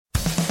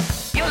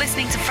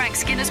listening to Frank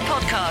Skinner's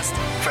podcast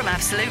from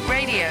Absolute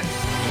Radio.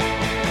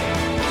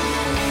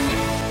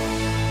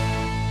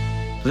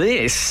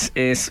 This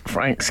is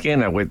Frank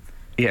Skinner with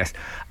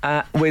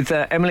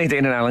Emily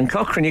Dean and Alan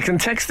Cochrane. You can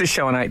text the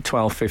show on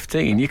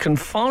 81215. You can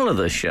follow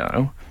the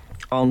show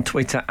on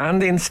Twitter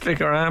and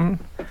Instagram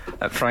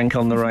at Frank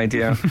on the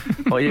Radio,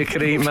 or you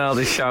can email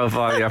the show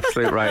via the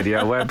Absolute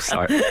Radio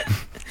website.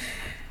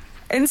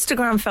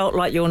 Instagram felt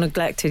like your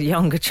neglected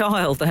younger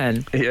child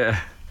then.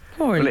 Yeah.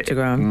 Or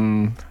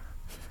Instagram.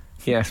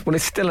 Yes, well,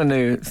 it's still a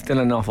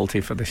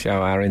novelty for the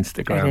show, our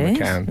Instagram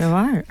account. You're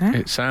right. Eh?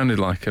 It sounded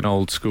like an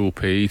old school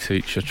PE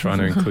teacher trying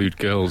to include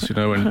girls, you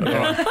know, when,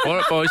 all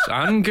right, boys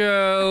and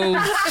girls.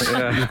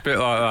 Yeah, a bit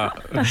like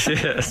that.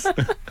 Yes.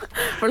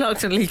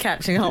 Reluctantly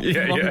catching up with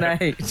one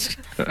age.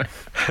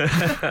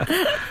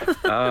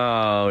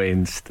 Oh,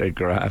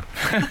 Instagram.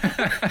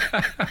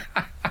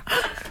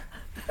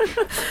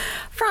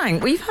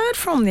 Frank, we've heard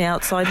from the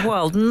outside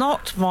world,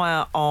 not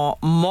via our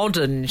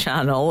modern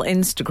channel,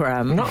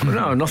 Instagram.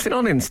 No, nothing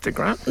on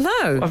Instagram.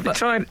 No. I've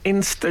tried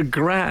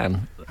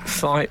Instagram,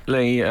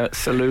 slightly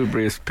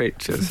salubrious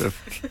pictures of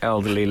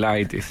elderly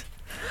ladies.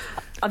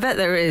 I bet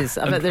there is.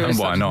 I bet there is. And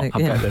why not? I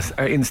bet there's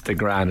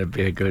Instagram would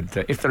be a good.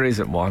 If there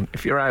isn't one,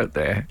 if you're out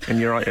there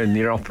and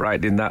you're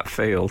operating in that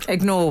field,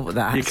 ignore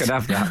that. You can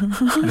have that.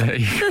 There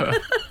you go.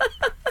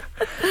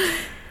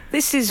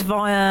 This is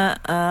via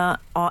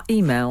our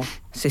email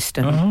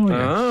system. Oh, yes.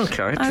 Oh,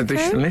 okay.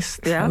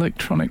 Traditionalist. Yeah.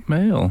 Electronic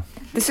mail.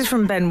 This is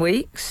from Ben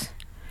Weeks.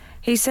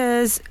 He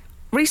says,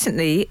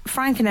 recently,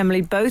 Frank and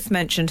Emily both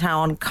mentioned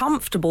how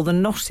uncomfortable the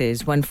knot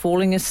is when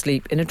falling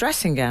asleep in a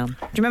dressing gown. Do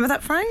you remember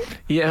that,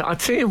 Frank? Yeah, I'll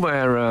tell you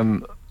where,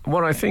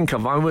 what I think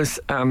of. I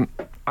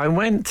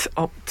went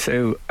up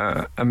to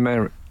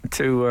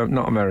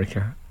not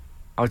America.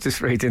 I was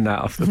just reading that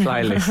off the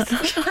playlist.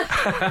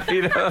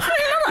 You know,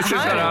 this is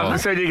what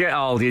happens when you get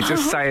old. You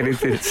just say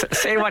anything.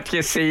 Say what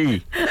you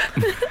see.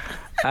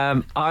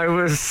 I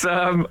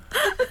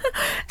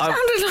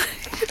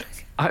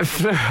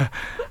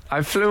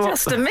flew up.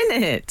 Just a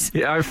minute.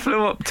 Yeah, I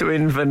flew up to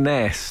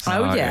Inverness.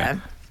 Oh yeah.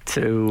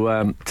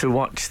 To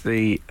watch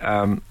the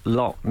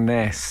Loch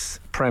Ness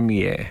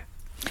premiere.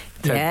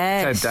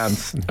 Ted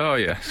Danson. Oh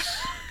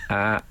yes.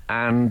 Well,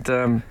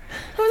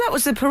 that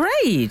was the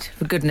parade,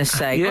 for goodness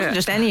sake. It wasn't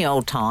just any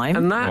old time.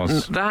 And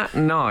that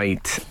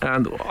night,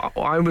 and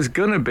I was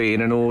going to be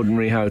in an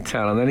ordinary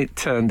hotel, and then it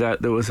turned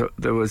out there was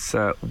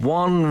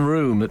one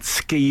room at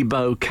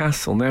Skibo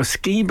Castle. Now,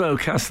 Skibo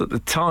Castle at the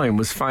time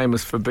was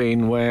famous for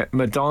being where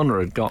Madonna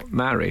had got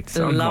married.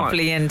 So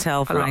lovely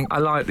intel, Frank. I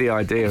like the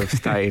idea of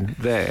staying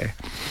there.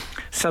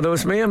 So there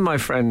was me and my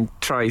friend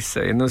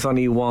Tracy, and there was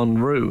only one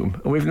room.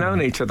 And we've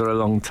known each other a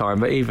long time,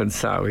 but even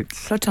so,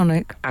 it's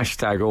platonic.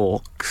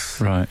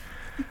 #orcs. Right.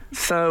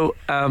 So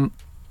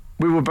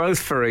we were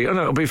both very,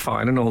 it'll be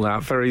fine and all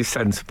that, very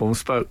sensible,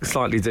 spoke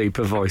slightly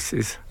deeper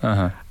voices.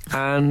 Uh-huh.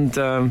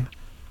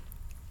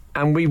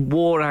 And we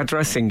wore our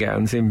dressing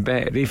gowns in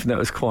bed, even though it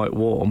was quite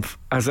warm,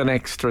 as an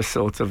extra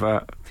sort of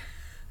a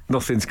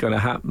nothing's going to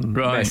happen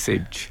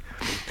message.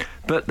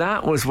 But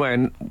that was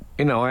when,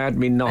 I had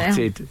me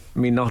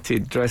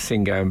knotted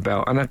dressing gown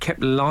belt, and I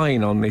kept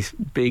lying on this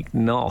big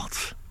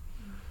knot.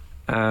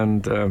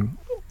 And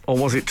or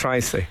was it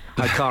Tracy?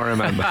 I can't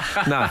remember.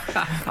 No,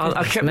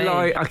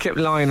 I kept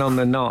lying on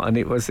the knot, and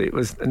it was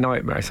a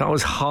nightmare. So I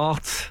was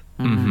hot,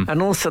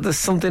 and also there's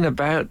something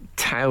about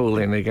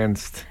toweling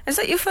against. Is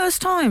that your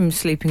first time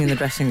sleeping in the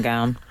dressing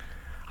gown?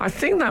 I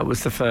think that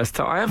was the first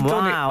time. I have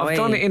done it. I've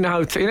done it in a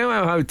hotel. You know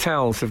how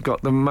hotels have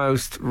got the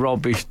most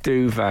rubbish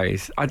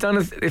duvets? I don't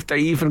know if they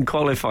even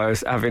qualify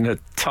as having a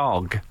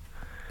tog.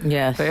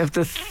 Yes. They have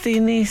the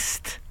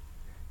thinnest.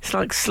 It's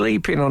like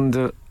sleeping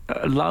under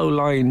a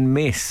low-lying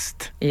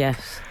mist.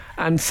 Yes.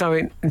 And so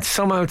in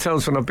some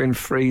hotels when I've been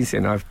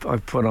freezing, I've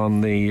put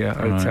on the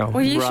hotel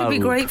Well, you robe. should be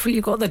grateful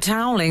you got the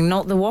toweling,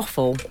 not the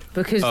waffle,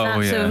 because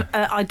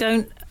I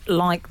don't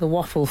like the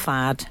waffle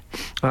fad.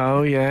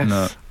 Oh, yes.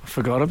 No. I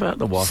forgot about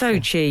the waffle. So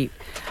cheap.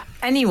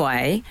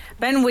 Anyway,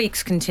 Ben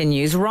Weeks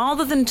continues,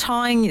 rather than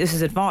tying, this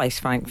is advice,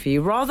 Frank, for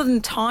you, rather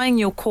than tying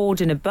your cord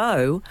in a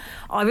bow,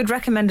 I would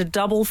recommend a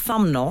double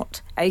thumb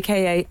knot,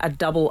 a.k.a. a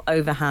double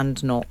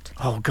overhand knot.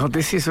 Oh, God,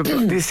 this is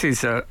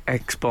a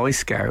ex-Boy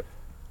Scout.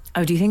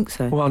 Oh, do you think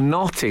so? Well,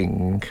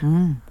 knotting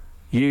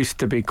used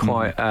to be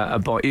quite a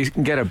boy. You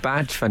can get a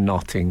badge for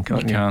knotting,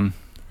 can't you? You can.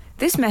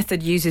 This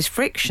method uses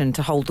friction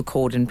to hold the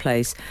cord in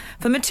place.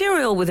 For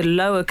material with a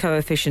lower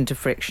coefficient of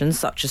friction,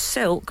 such as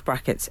silk,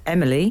 brackets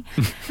Emily,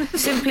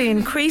 simply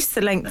increase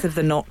the length of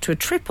the knot to a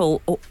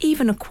triple or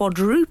even a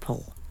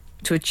quadruple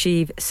to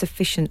achieve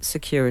sufficient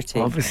security.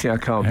 Well, obviously, I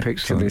can't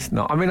picture this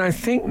knot. I mean, I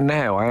think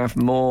now I have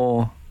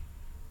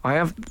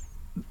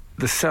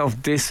the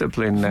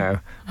self-discipline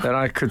now that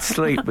I could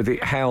sleep with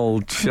it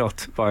held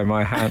shut by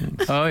my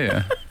hands. Oh,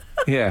 yeah.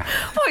 Yeah.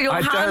 What, your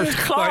I hand don't-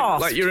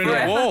 clasped? Like you're in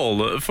a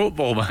wall at a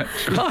football match.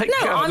 Like,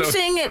 No, I'm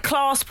seeing it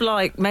clasped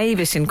like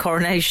Mavis in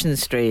Coronation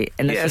Street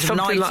in a Yeah, sort of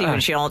something 90 like when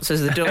that. she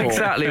answers the door.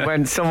 Exactly,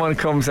 when someone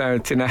comes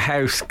out in a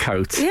house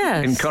coat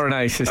Yes. in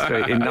Coronation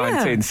Street in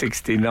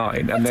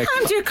 1969. And they're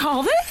How do you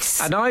call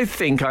this? And I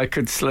think I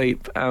could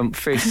sleep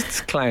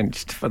fists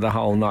clenched for the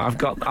whole night.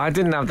 I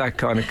didn't have that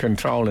kind of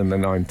control in the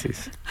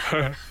 90s.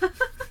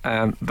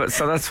 But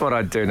so that's what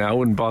I'd do now. I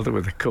wouldn't bother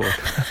with the cord.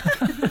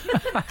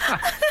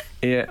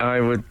 Yeah, I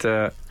would.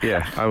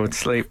 I would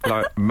sleep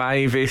like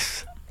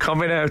Mavis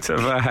coming out of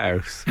her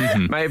house.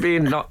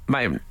 Mm-hmm.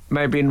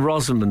 Maybe in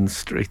Rosamond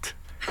Street,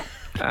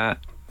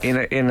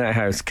 in a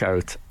house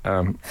coat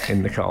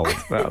in the cold.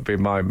 That would be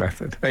my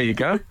method. There you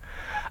go.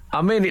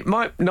 I mean, it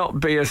might not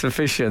be as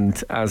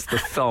efficient as the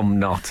thumb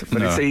knot,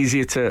 but it's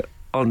easier to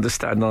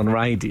understand on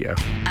radio.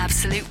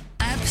 Absolute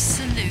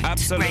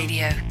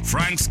Radio.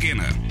 Frank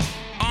Skinner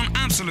on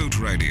Absolute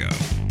Radio.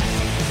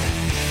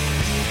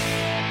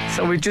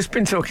 So we've just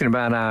been talking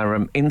about our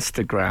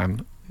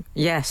Instagram.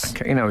 Yes.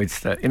 It's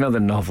the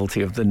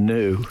novelty of the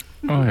new.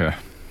 Oh, yeah.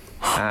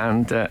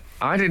 And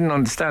I didn't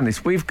understand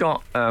this. We've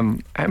got how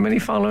many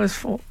followers?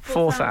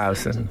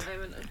 4,000.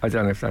 I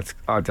don't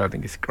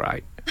think it's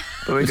great,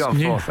 but we got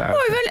 4,000.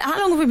 How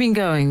long have we been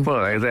going?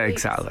 Well,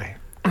 exactly.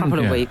 A couple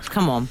of weeks.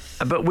 Come on.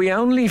 But we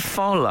only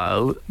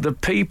follow the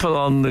people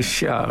on the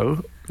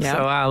show. Yeah. So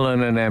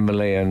Alun and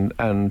Emily and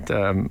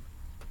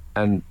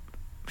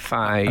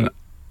Faye.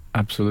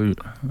 Absolute.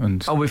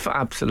 And We're for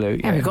Absolute.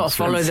 Yeah, we've got to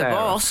follow the Sarah.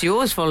 boss. You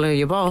always follow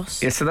your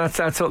boss. Yeah, so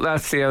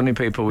that's the only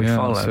people we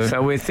follow. that's it.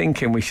 So we're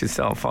thinking we should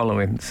start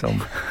following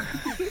some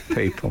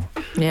people.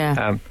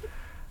 Yeah.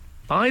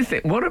 I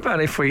think. What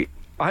about if we?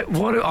 I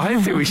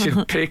think we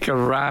should pick a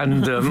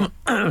random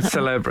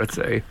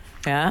celebrity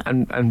Yeah.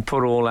 and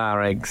put all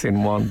our eggs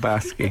in one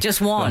basket. Just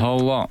the one. whole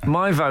lot.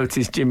 My vote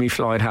is Jimmy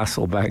Floyd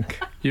Hasselbank.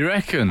 You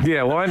reckon?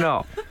 Yeah, why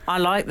not? I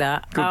like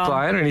that. Good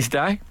player in his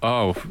day.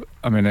 Oh,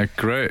 I mean, a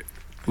great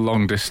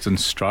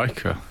long-distance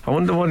striker. I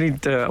wonder what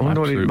he'd make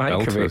Absolute of it.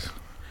 belters.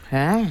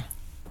 Yeah.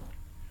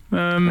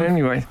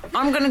 Anyway,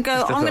 I'm going to go.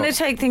 Just a I'm going to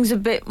thought. take things a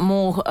bit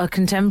more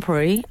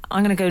contemporary.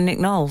 I'm going to go Nick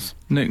Knowles.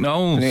 Nick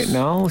Knowles. Nick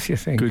Knowles, you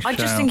think? Good I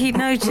just shout. think he'd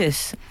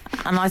notice,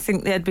 and I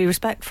think there'd be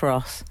respect for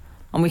us,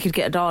 and we could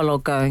get a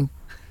dialogue going.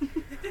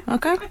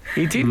 Okay.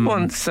 He did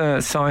once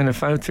sign a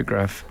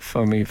photograph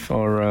for me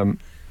for an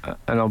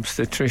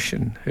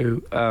obstetrician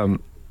who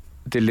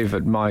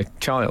delivered my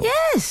child.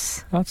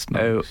 Yes. That's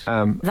nice.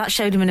 Oh, That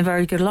showed him in a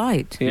very good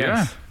light.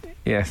 yes.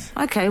 Yes.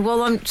 Okay.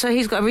 Well, so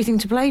he's got everything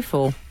to play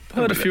for. I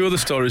heard a few other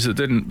stories that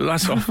didn't, but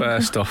that's off-air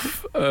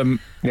stuff.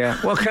 Yeah.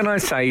 Well, can I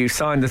say you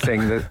signed a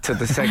thing to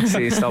the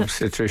sexiest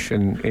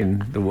obstetrician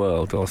in the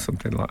world, or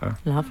something like that?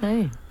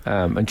 Lovely.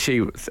 And she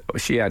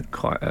had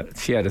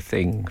a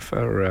thing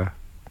for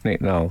Nick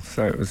Knowles,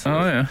 so it was. Oh,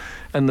 yeah.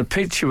 And the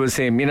picture was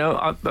him.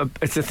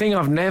 It's a thing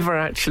I've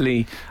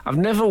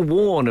never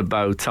worn a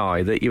bow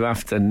tie that you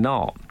have to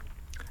knot.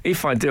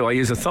 If I do, I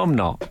use a thumb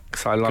knot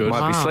because I Good.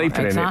 might be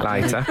sleeping exactly.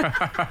 in it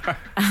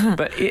later.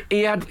 But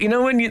he had,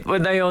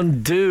 when they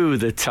undo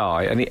the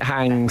tie and it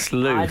hangs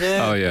loose. I do.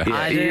 Oh, yeah. Yeah,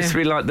 I it do. used to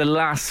be like the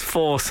last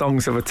 4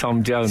 songs of a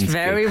Tom Jones. It's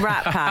very gig.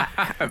 Rat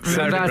Pack. So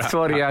Very that's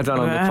what he had on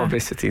the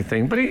publicity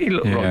thing. But he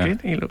looked Yeah.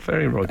 rugged. He looked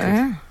very rugged.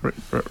 Yeah.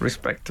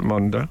 Respect to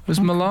Mondo. Has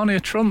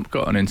Melania Trump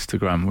got an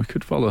Instagram? We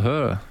could follow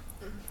her.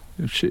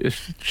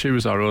 If she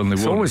was our only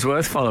It's one. always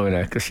worth following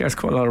her because she has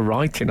quite a lot of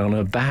writing on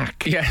her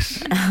back.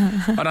 Yes.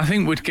 And I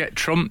think we'd get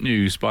Trump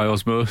news by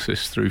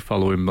osmosis through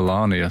following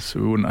Melania,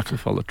 so we wouldn't have to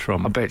follow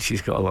Trump. I bet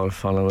she's got a lot of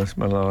followers,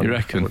 Melania. You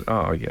reckon?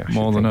 Oh, yeah. I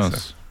More should than think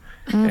us.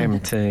 so.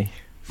 MT.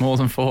 More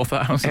than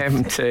 4,000.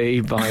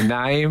 MT by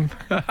name.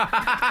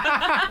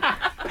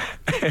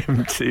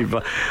 MT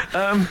by...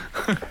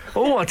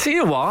 I tell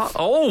you what.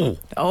 Oh.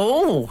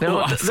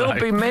 There'll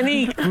be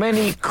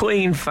many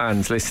Queen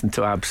fans listen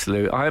to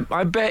Absolute.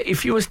 I bet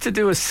if you was to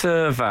do a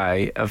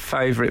survey of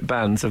favourite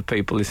bands of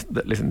people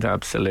that listen to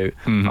Absolute,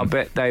 I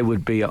bet they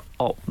would be up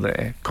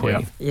there,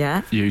 Queen.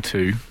 Yeah. You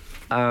too.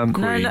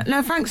 Queen.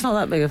 No, Frank's not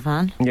that big a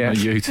fan. Yeah.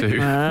 You too.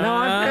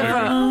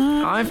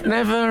 No, I've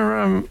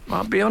never.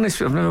 I'll be honest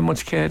with you, I've never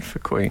much cared for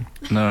Queen.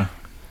 No.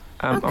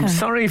 I'm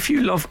sorry if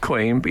you love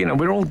Queen, but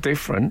we're all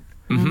different.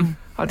 Mm-hmm.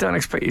 I don't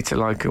expect you to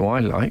like who I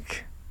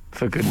like,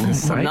 for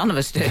goodness Well, sake. none of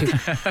us do.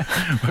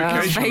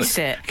 Let's face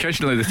it.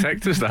 Occasionally the tech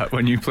does that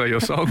when you play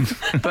your songs.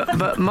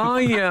 But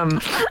my Your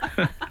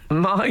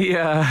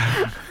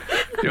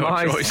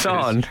choices.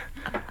 son.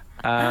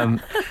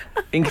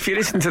 If you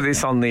listen to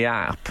this on the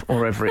app or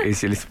wherever it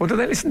is you listen, what do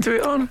they listen to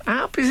it on?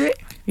 App, is it?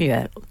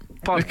 Yeah.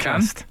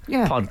 Podcast.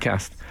 Yeah.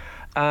 Podcast.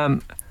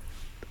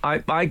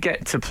 I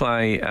get to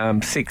play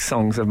 6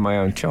 songs of my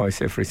own choice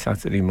every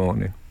Saturday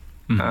morning.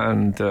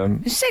 And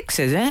 6,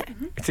 is it?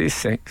 it is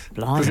 6.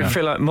 Blimey. Does it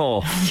feel like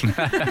more?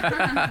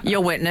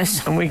 Your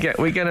witness. And we get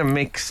a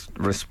mixed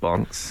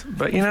response.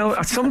 But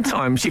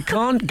sometimes you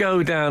can't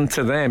go down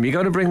to them. You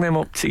got to bring them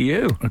up to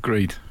you.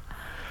 Agreed.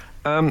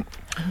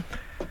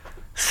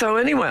 So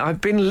anyway,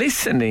 I've been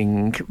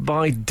listening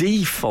by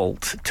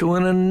default to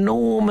an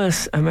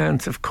enormous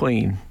amount of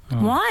Queen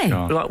Why?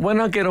 God. Like when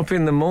I get up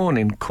in the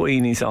morning,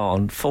 Queen is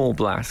on full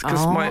blast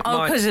because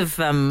because of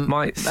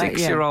my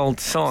 6-year-old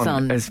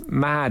son is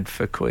mad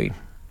for Queen.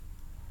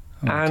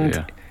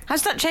 Dear.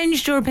 Has that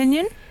changed your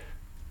opinion?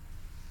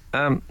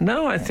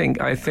 No, I think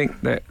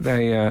that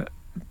they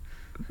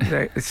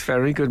it's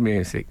very good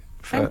music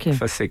for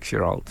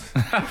 6-year-olds.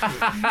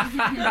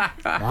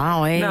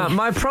 Wow. Now,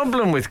 my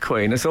problem with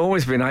Queen has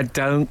always been I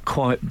don't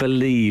quite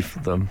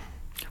believe them.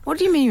 What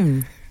do you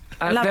mean?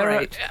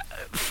 Elaborate.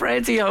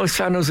 Freddie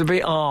O'Shan was a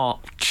bit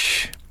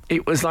arch.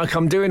 It was like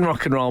I'm doing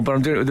rock and roll, but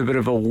I'm doing it with a bit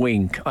of a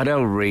wink. I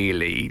don't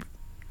really...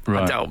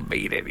 Right. I don't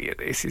mean any of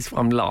this.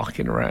 I'm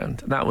larking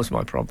around. That was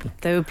my problem.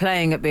 They were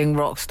playing at being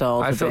rock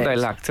stars. I thought they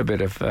lacked a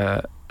bit of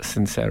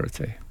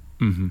sincerity.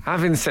 Mm-hmm.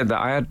 Having said that,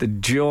 I had the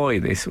joy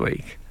this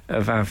week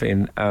of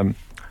having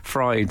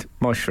fried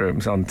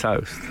mushrooms on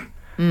toast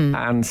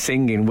and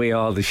singing "We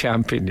Are the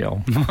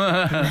Champignon,"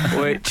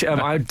 which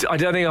I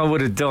don't think I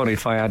would have done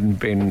if I hadn't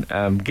been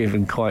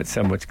given quite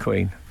so much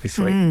Queen this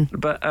week.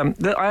 But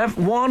I have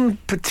one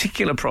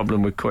particular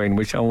problem with Queen,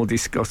 which I will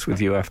discuss with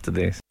you after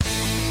this.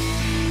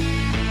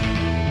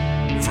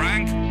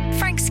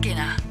 Frank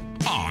Skinner.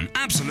 on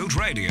Absolute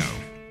Radio.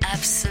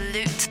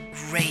 Absolute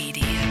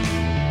Radio.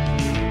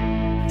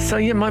 So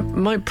yeah,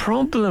 my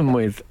problem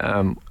with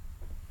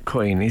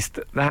Queen is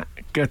that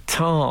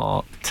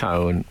guitar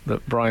tone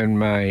that Brian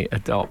May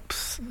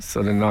adopts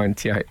sort of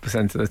 98%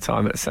 of the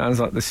time. It sounds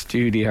like the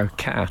studio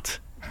cat.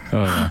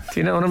 Oh, yeah. Do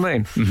you know what I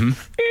mean? Mm-hmm.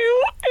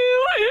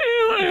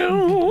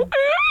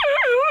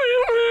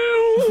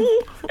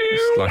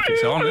 It's like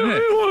it's on, isn't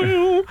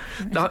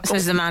it?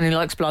 Says the man who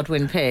likes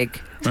Bloodwind Pig.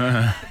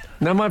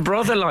 No, my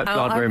brother liked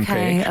Bloodwind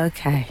Pig.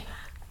 Okay.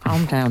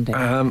 Calm down, dear.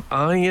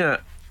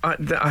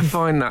 I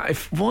find that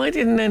why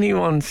didn't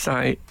anyone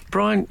say,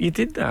 Brian, you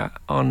did that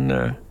on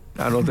that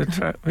other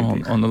track?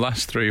 on the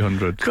last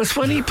 300. Because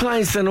when he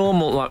plays the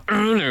normal, like,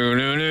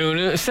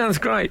 it sounds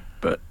great,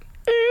 but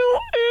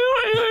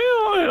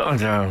I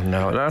don't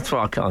know. That's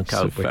what I can't It's a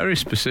cope with. very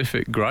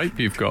specific gripe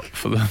you've got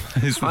for them.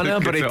 I know,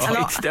 but it's a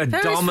Very specific and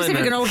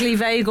dominant. oddly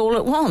vague all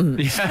at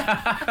once.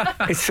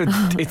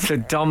 It's a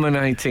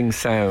dominating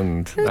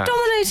sound. He's a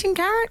dominating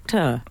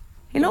character.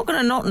 You're not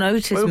going to not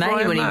notice Well, May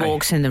Brian when he May.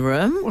 walks in the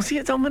room. Was he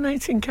a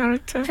dominating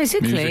character?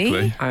 Physically.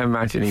 Musically. I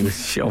imagine he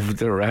was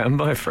shoved around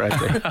by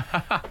Freddie.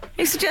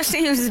 He's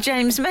suggesting he was the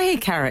James May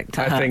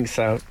character. I think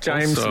so.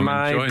 James Also, I'm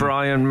May, enjoying-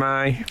 Brian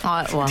May.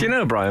 Well, Do you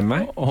know Brian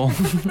May? Oh,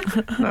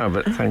 No,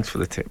 but thanks for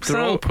the tip. they're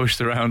all pushed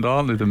around,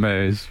 aren't they, the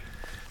Mays?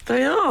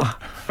 They are.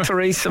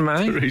 Theresa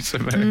May, Theresa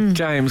May.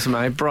 James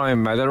May,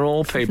 Brian May. They're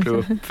all people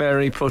who are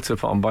very put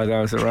upon by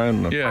those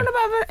around them. Yeah. What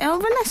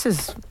about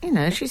Vanessa's? You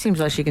know, she seems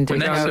like she can do We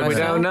it. don't, we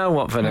herself. don't know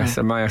what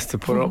Vanessa May has to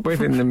put up with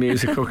in the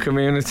musical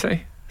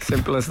community.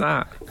 Simple as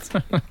that.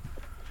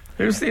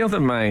 Who's the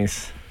other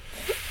Mays?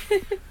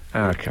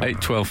 Okay.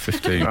 8, 12,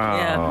 15.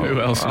 Yeah.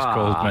 Who else is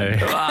called May?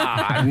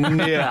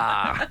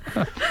 Yeah.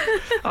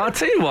 I'll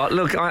tell you what.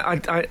 Look, I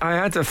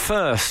had a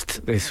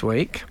first this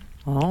week.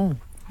 Oh.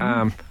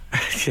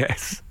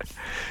 Yes.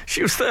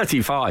 She was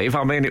 35.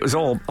 I mean, it was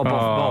all above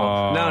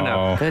board.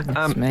 No.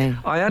 Goodness me.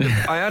 I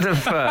had a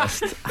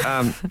first.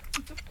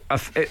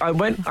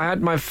 I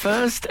had my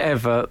first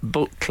ever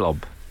book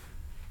club.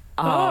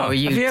 Oh, have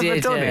you ever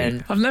done it?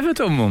 didn't. I've never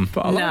done one,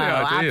 but I No,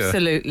 like the idea.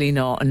 absolutely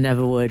not, and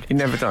never would. You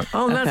never done.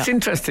 Oh, that's Okay.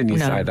 interesting. You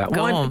No, say that.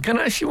 go Why? on. Can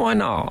I ask you why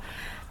not?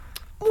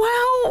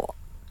 Well,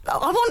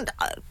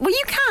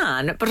 you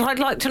can, but I'd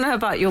like to know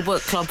about your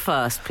book club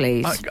first,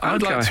 please.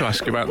 I'd like Okay. to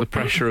ask about the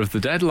pressure of the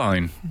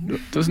deadline.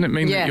 Doesn't it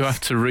mean that you Yes.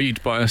 have to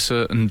read by a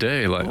certain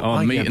day? Like, Oh,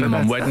 I'm yeah, meeting but them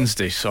on that's-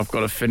 Wednesday, so I've got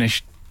to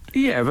finish.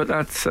 Yeah, but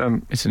that's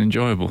It's an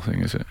enjoyable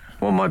thing, is it?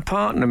 well. My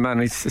partner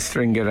managed to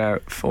string it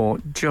out for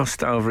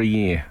just over a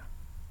year.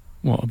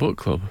 What, a book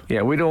club?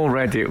 Yeah, we'd all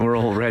read it. We're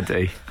all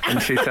ready, and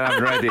she said, "I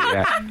haven't read it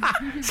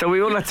yet." So we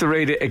all had to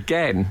read it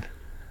again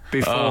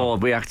before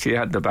we actually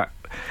had the back.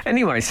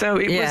 Anyway, so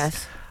it was.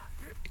 Yes.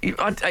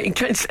 In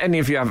case any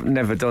of you have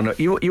never done it,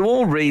 you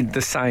all read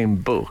the same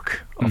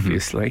book,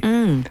 obviously,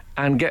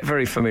 and get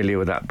very familiar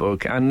with that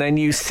book, and then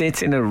you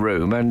sit in a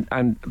room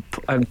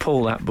and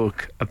pull that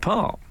book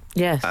apart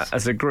Yes.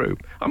 as a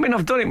group. I mean,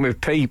 I've done it with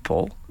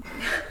people,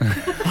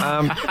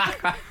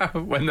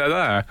 When they're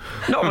there?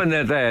 not when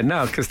they're there,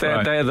 no, because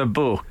they're the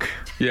book.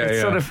 Yeah, It's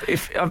yeah. sort of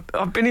if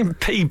I've been in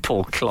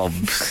people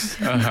clubs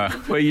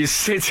where you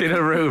sit in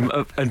a room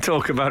and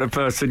talk about a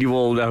person you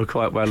all know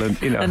quite well, and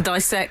you know. And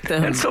dissect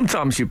them. And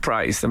sometimes you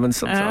praise them, and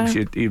sometimes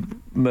you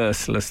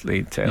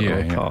mercilessly tear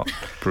them apart.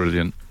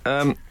 Brilliant.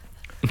 But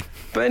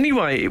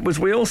anyway,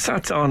 we all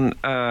sat on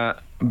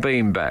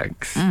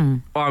beanbags.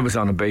 I was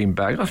on a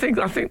beanbag. I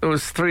think there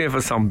was 3 of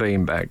us on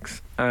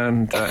beanbags,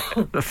 and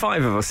the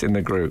 5 of us in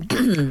the group,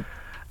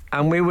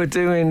 and we were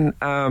doing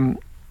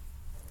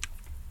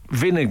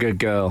Vinegar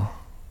Girl.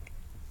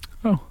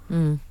 Oh.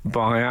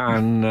 By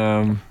Anne.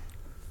 Well,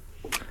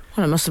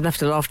 it must have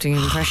left a lasting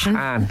impression.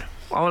 Anne.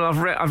 Oh, well,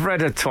 I've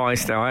read her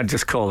twice now. I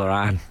just call her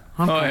Anne.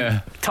 Okay. Oh,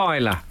 yeah.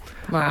 Tyler.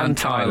 Right. Anne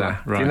Tyler.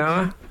 Right. Do you know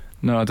her?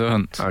 No, I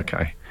don't.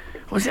 Okay.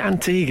 Was it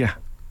Antigua?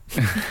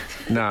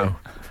 No.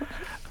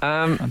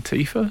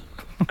 Antifa?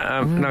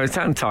 No, it's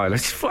Anne Tyler.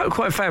 She's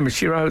quite famous.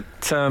 She wrote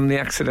The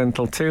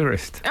Accidental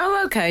Tourist.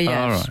 Oh, okay,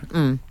 yes.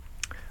 All right.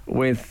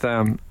 With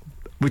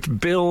which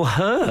Bill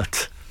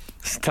Hurt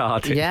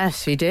started.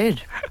 Yes, he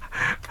did.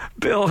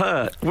 Bill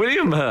Hurt.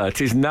 William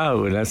Hurt is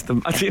known as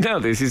do you know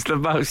this? He's the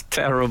most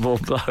terrible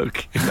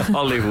bloke in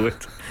Hollywood.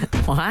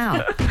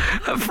 Wow.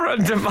 A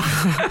friend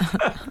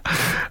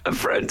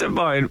of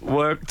mine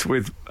worked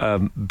with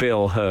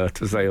Bill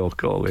Hurt, as they all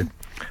call him,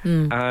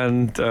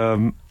 and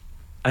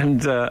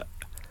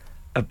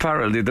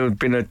apparently there had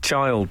been a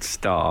child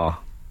star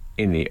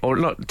in it, or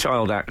not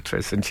child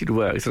actress, and she'd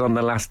worked. And on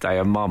the last day,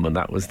 her mum and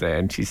that was there,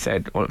 and she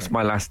said, "Well, it's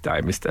my last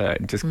day, Mr.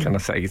 Hurt. Just can I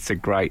say it's a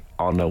great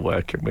honour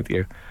working with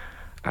you."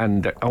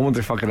 And I wonder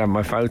if I could have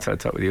my photo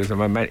top with you as a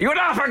memento. You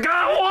have to go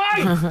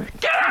away!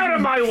 Get out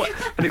of my way!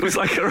 And it was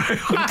like a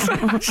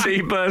real... She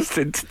burst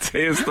into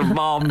tears, the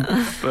mum.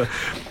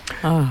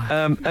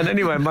 And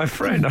anyway, my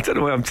friend... I don't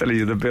know why I'm telling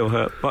you the Bill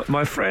Hurt, but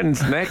my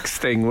friend's next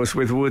thing was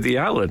with Woody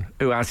Allen,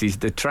 who has his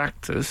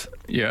detractors.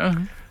 Yeah.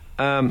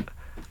 And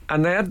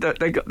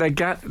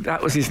that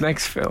was his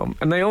next film,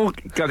 and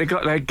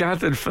they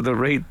gathered for the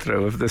read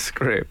through of the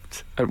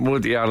script. And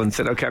Woody Allen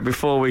said, "Okay,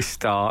 before we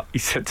start," he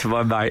said to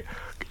my mate,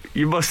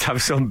 "You must have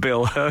some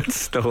Bill Hurt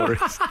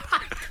stories."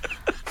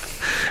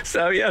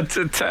 So he had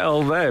to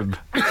tell them.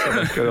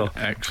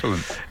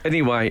 Excellent.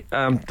 Anyway,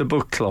 the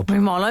book club. We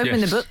might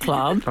open the book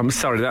club. I'm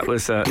sorry, that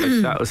was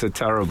a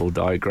terrible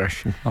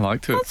digression. I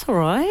liked it. That's all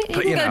right. You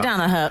But, can you go know-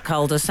 down a Hurt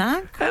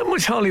cul-de-sac. How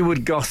much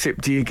Hollywood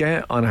gossip do you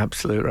get on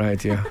Absolute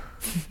Radio?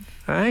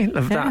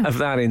 Of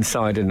that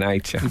insider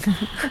nature?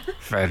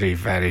 Very,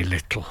 very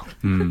little.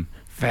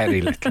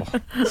 Very little.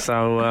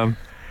 So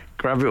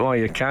grab it while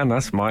you can.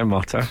 That's my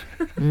motto.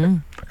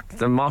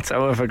 The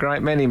motto of a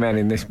great many men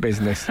in this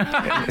business.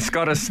 It's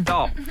got to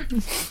stop.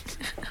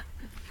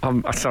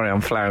 I'm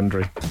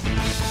floundering.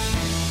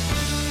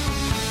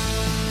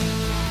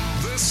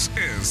 This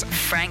is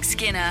Frank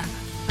Skinner,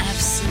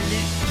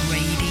 Absolute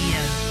Radio.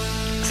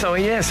 So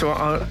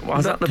I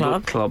was at the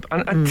book club,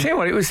 and I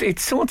tell you what, it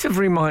sort of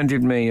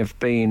reminded me of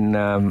being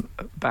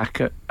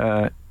back at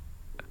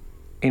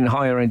in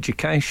higher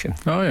education,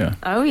 Oh, yeah.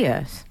 Oh,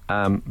 yes.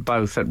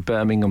 both at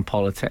Birmingham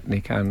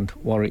Polytechnic and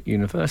Warwick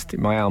University,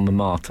 my alma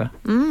mater.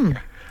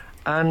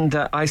 And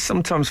I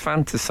sometimes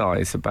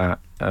fantasise about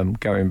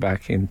going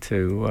back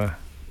into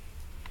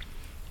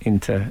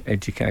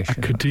education,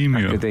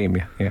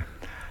 academia.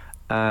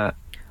 Yeah.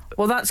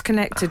 Well, that's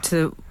connected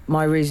to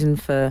my reason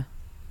for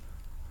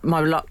my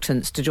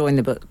reluctance to join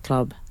the book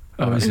club.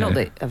 Oh, is Not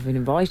it? that I've been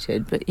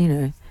invited, but, you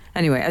know.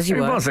 Anyway, as you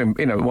were.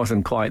 It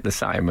wasn't quite the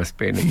same as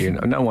being at uni.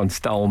 No one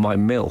stole my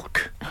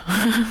milk.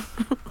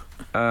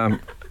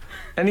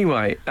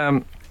 Anyway,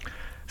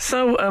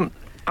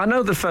 I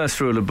know the first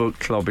rule of book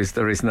club is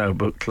there is no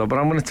book club, but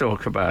I'm going to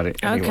talk about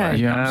it anyway. Okay.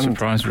 Yeah, I'm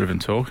surprised we're even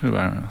talking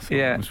about it. I thought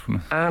Yeah, it was funny.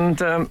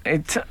 and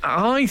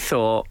I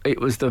thought it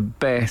was the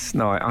best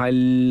night. I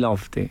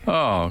loved it.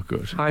 Oh,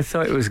 good. I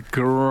thought it was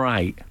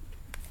great.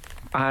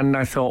 And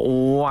I thought,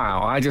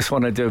 wow, I just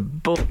want to do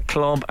book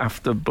club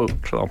after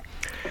book club.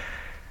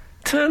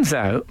 Turns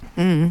out,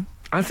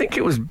 I think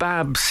it was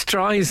Bab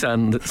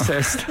Streisand that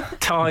says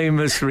time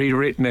has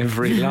rewritten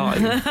every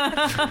line.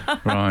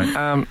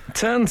 Right.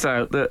 Turns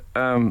out that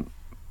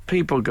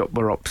people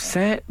were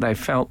upset. They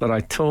felt that I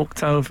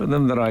talked over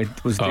them, that I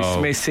was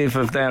dismissive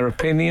of their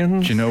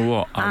opinions. Do you know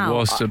what? I Ow.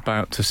 was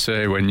about to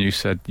say when you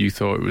said you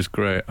thought it was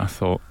great, I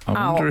thought, I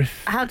wonder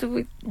if... How do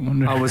we...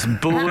 I was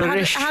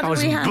boorish. How do I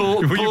was we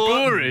handle- Were you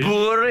boorish?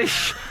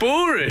 boorish.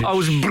 Boring. I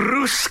was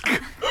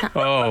brusque.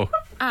 Oh,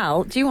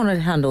 Al, do you want to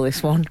handle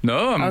this one?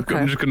 no, I'm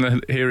just going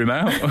to hear him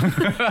out.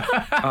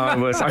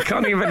 I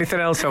can't think of anything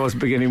else I was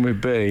beginning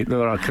with B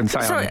that I can say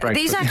on Sorry, the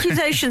breakfast. these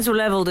accusations were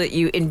levelled at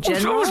you in I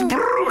general. was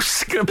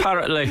brusque,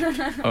 apparently.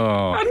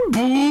 Oh, And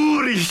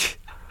boorish.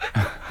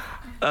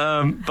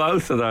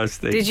 Both of those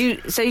things.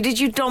 Did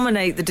you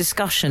dominate the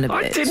discussion a bit?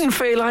 I didn't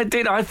feel I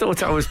did. I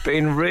thought I was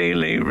being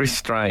really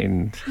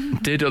restrained.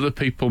 did other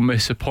people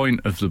miss a point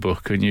of the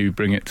book and you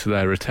bring it to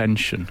their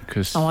attention?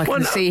 Because Oh, I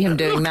can see him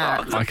doing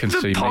that. I can the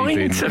see me point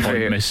being the of point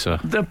it- misser.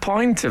 The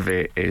point of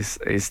it is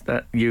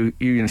that you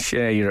can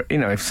share your... You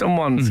know, if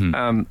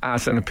someone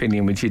has an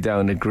opinion which you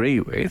don't agree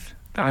with,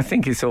 I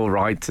think it's all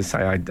right to say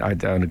I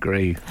don't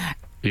agree.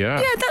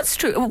 Yeah. Yeah, that's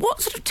true. What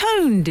sort of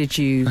tone did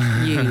you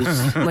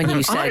use when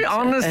you said... I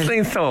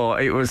honestly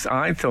thought it was.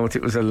 I thought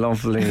it was a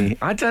lovely.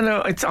 I don't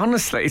know. It's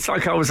honestly. It's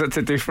like I was at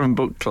a different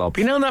book club.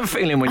 You know that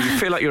feeling when you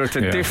feel like you're at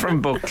a Yeah.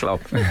 different book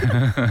club.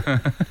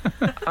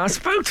 I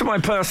spoke to my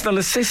personal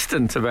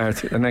assistant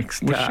about it the next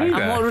day. Was she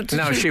there? And what did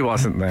No, you- she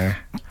wasn't there.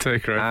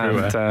 Take her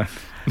everywhere.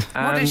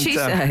 What did she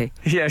say?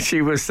 Yeah,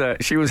 she was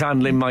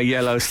handling my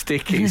yellow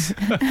stickies,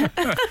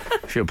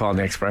 if you'll pardon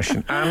the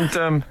expression.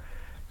 And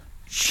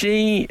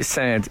she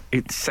said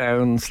it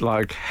sounds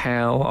like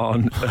hell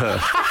on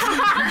earth.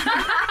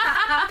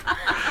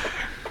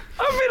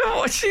 I mean,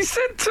 what she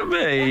said to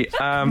me.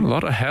 A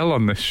lot of hell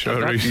on this show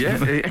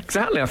recently. Yeah,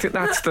 exactly. I think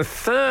that's the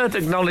third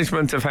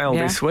acknowledgement of hell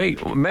this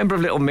week. Member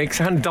of Little Mix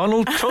and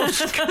Donald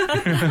Tusk.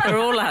 They're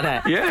all at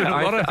it. Yeah,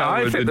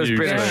 I think there's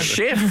been a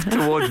shift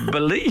towards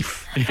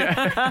belief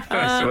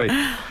this week.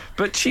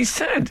 But she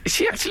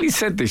actually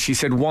said this. She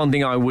said, one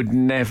thing I would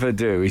never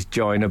do is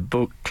join a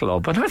book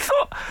club. And I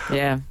thought,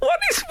 what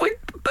is with...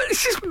 But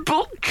it's just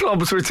book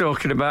clubs we're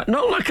talking about,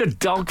 not like a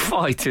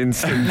dogfighting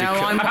syndicate. No,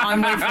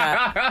 I'm with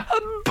her. A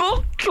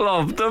book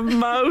club, the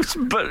most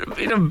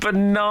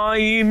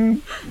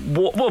benign...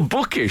 Well,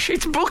 bookish.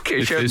 It's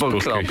bookish, a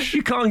book club.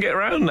 You can't get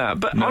around that.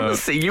 But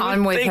honestly, you would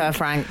I'm with think her,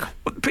 Frank.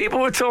 People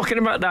were talking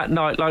about that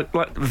night like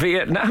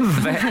Vietnam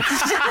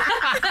vets.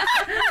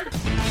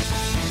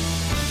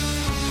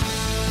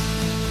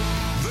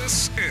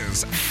 This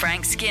is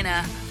Frank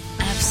Skinner,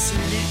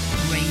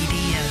 Absolute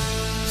Radio.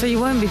 So you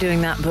won't be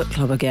doing that book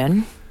club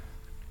again?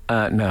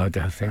 No, I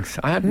don't think so.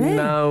 I had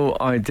no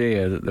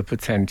idea that the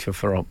potential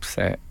for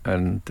upset,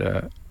 and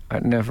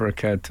it never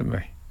occurred to me.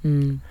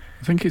 I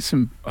think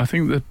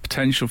the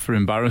potential for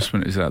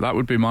embarrassment is that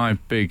would be my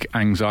big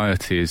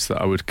anxiety, is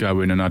that I would go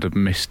in and I'd have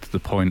missed the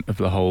point of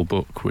the whole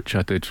book, which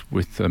I did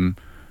with the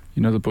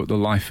book The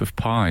Life of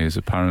Pi is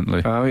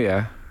apparently. Oh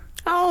yeah.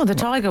 Oh, the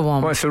tiger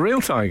one. Well, it's a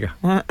real tiger.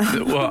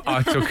 Well,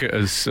 I took it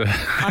as...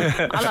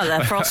 I like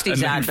that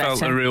Frosty's ad and then felt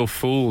better. a real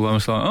fool. I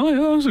was like, oh,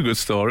 yeah, that was a good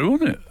story,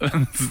 wasn't it?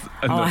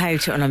 I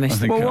hate it when I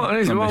miss it. Well,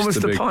 what was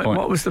the point?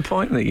 What was the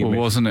point that you missed?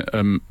 Wasn't it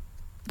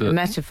the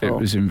metaphor? It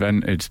was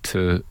invented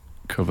to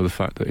cover the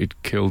fact that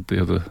he'd killed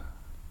the other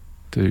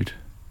dude.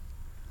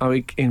 Oh,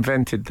 he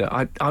invented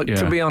that.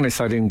 To be honest,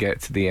 I didn't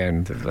get to the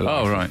end of the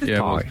Life right, of yeah.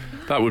 Pi. Well,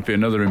 that would be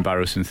another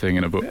embarrassing thing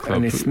in a book club.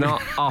 And it's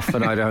not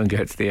often I don't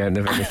get to the end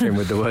of anything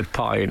with the word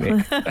pie in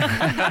it.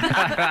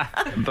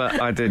 But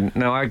I didn't.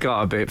 No, I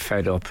got a bit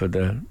fed up with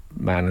the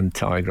man and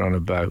tiger on a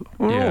boat.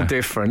 We're all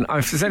different.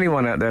 If there's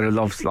anyone out there who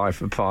loves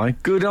Life of Pi,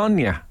 good on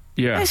you.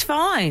 Yeah. It's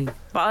fine.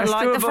 But Let's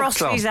I do like a the book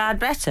Frosty's club. ad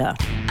better.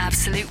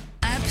 Absolute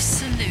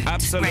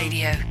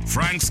Radio.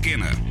 Frank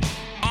Skinner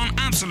on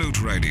Absolute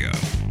Radio.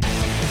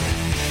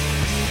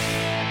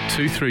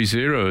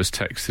 230 has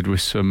texted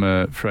with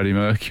some Freddie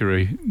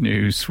Mercury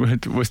news. We're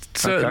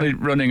certainly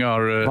running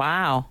our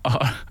Wow.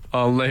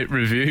 our late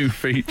review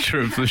feature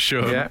of the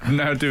show.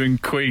 Now doing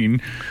Queen.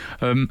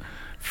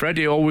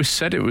 Freddie always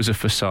said it was a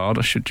facade.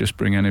 I should just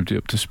bring anybody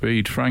up to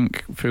speed.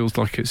 Frank feels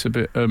like it's a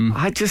bit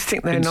I just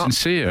think they're not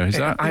insincere. Is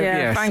that?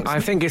 yes, I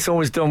think it's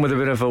always done with a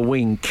bit of a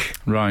wink.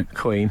 Right.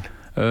 Queen.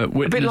 A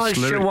bit like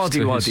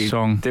Shawaddy Waddy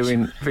song.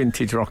 doing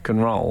vintage rock and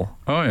roll.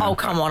 Oh, yeah. Oh,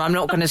 come on. I'm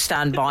not going to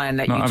stand by and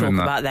let you talk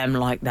about them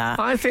like that.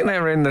 I think they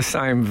were in the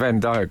same Venn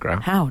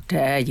diagram. How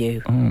dare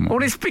you?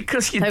 Well, it's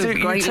because They were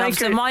great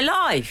loves of my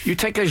life. You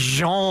take a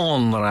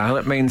genre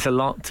that means a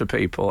lot to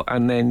people,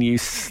 and then you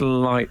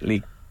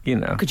slightly,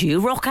 Could you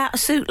rock out a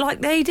suit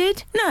like they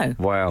did? No.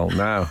 Well,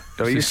 no.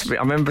 There used to be.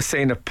 I remember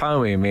seeing a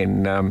poem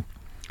in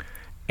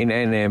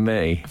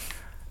NME.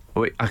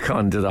 I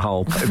can't do the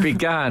whole. It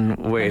began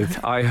with,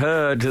 "I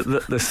heard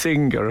that the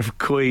singer of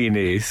Queen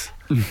is."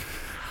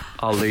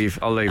 I'll leave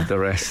the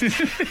rest.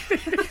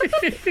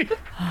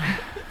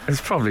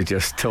 It's probably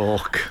just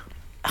talk.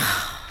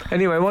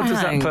 Anyway, what does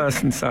that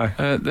person say?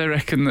 They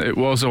reckon that it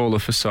was all a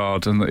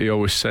facade and that he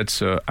always said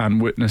so,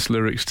 and witnessed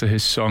lyrics to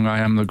his song "I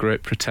Am the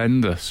Great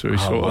Pretender." So he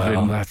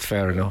that's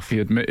fair enough. He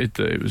admitted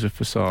that it was a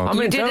facade.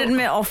 You did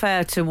admit off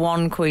air to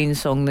one Queen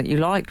song that you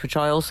liked, which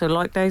I also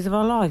like, "Days of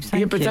Our Lives."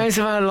 Thank you. Days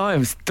of Our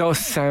Lives does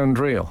sound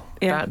real.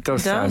 Yeah, that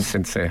does sound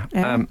sincere.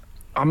 Yeah.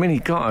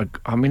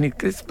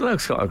 This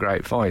bloke's got a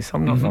great voice.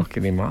 I'm not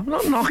knocking him up. I'm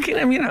not knocking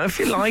him, if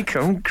you like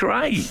him,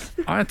 great.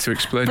 I had to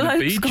explain the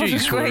Bee Bloke's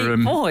Gees got a were...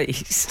 great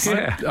voice.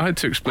 I had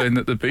to explain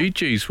that the Bee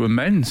Gees were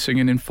men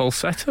singing in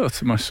falsetto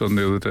to my son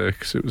the other day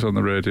because it was on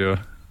the radio.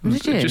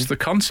 Did you? Just the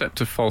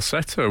concept of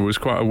falsetto was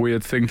quite a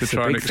weird thing to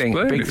try and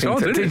explain. It's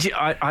odd, isn't it?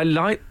 I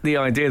like the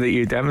idea that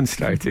you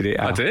demonstrated it.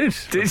 Al. I did.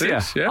 Did you?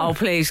 Yeah. Oh,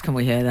 please, can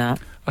we hear that?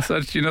 I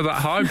said, that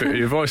high bit of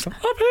your voice, like,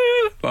 up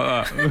here,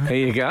 like that. There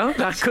you go.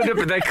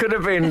 They could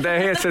have been. They're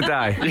here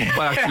today.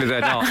 Well, actually,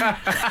 they're not.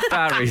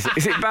 Barry's.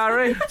 Is it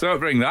Barry? Don't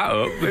bring that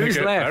up. Who's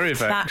left?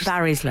 Barry's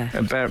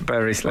left.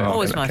 Barry's left.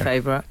 Always my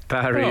favourite.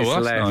 Barry's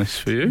that's left. nice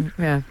for you.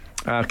 Yeah.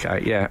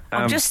 Okay. Yeah.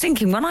 I'm just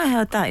thinking, when I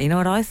heard that, you know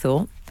what I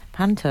thought?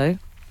 Panto.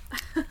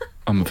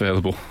 I'm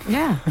available.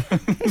 Yeah.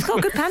 He's got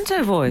a good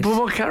panto voice. But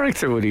what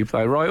character would he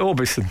play? Roy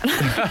Orbison.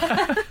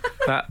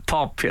 That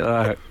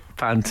popular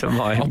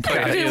pantomime.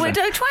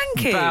 Widow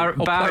Twanky.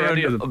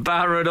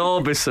 Baron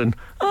Orbison.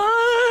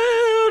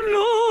 I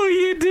know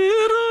you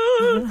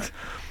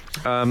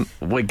didn't.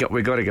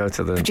 We got to go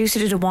to the Producer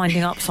did a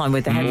winding up sign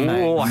with the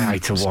headphones. Oh, I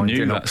hate a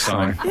winding up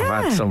sign. sign.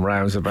 I've had some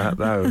rows about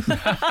those,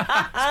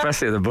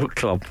 especially at the book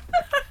club.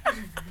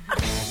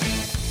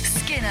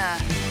 Skinner,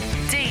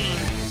 Dean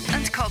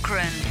and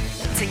Cochrane.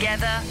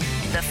 Together,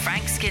 The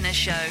Frank Skinner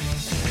Show.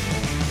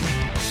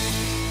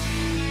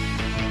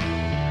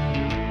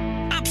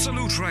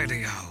 Absolute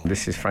Radio.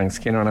 This is Frank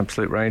Skinner on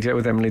Absolute Radio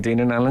with Emily Dean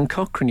and Alan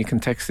Cochrane. You can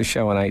text the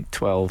show on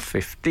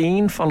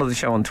 81215. Follow the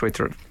show on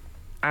Twitter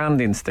and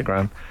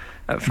Instagram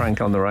at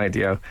Frank on the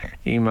Radio.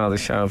 Email the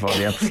show via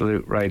the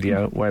Absolute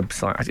Radio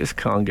website. I just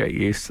can't get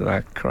used to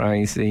that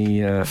crazy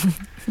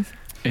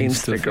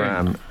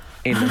Instagram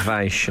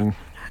innovation.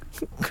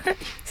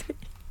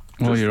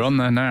 Well, you're on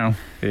there now.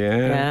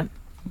 Yeah.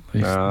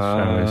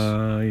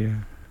 Yeah.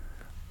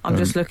 I'm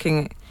just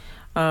looking.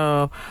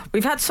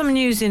 We've had some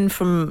news in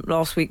from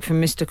last week from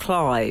Mr.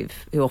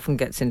 Clive, who often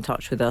gets in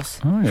touch with us.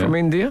 Oh, yeah. From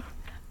India?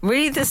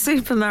 Read the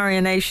Super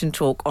Marionation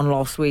talk on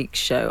last week's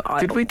show.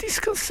 Did we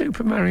discuss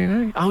Super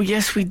Marionation? Oh,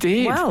 yes, we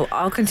did. Well,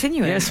 I'll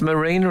continue it. Yes,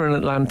 Marina and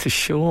Atlanta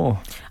Shore.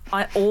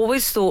 I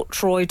always thought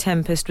Troy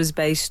Tempest was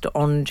based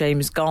on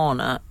James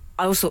Garner.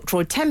 I also thought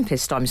Troy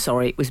Tempest,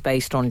 was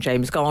based on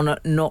James Garner,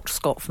 not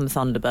Scott from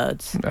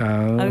Thunderbirds.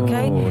 Oh,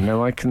 okay.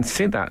 No, I can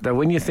see that. Though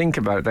when you think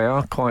about it, they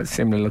are quite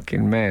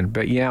similar-looking men.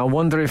 But yeah, I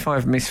wonder if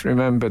I've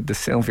misremembered the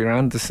Sylvia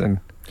Anderson.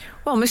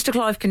 Well, Mr.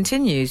 Clive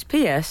continues.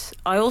 P.S.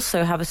 I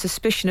also have a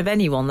suspicion of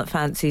anyone that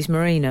fancies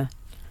Marina.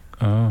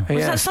 Oh.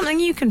 Was that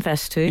something you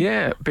confessed to?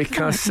 Yeah,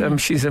 because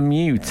she's a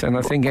mute, and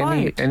I think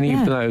any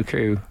bloke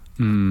who...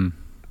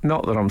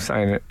 Not that I'm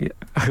saying it.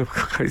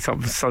 It's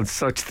on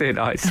such thin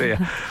ice here.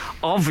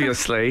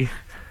 Obviously,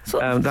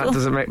 that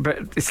doesn't make... But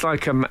it's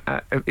like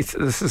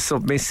there's a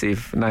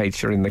submissive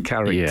nature in the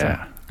character.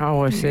 Yeah.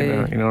 Oh, I see.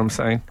 You know what I'm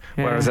saying?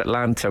 Yeah. Whereas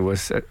Atlanta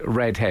was a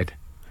redhead.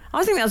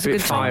 I think that's a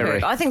good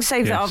fiery. topic. I think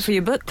save that up for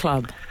your book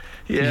club.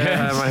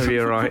 Yeah, maybe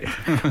you're right.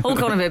 All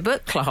gone a bit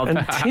book club.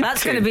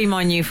 That's going to be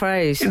my new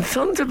phrase. In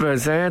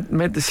Thunderbirds, they had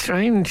made the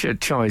strange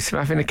choice of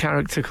having a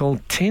character called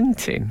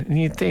Tintin, and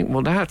you'd think,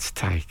 well, that's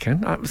taken.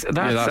 That's what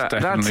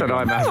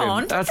I'm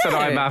having. That's what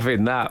I'm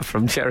having. That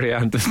from Jerry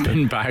Anderson.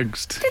 Been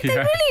bagged. Did they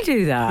really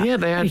do that? Yeah,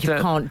 they had. You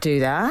can't do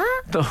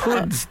that. The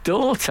Hood's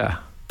daughter,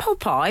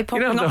 Popeye,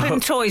 popping up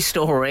in Toy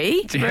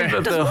Story. Do you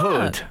remember the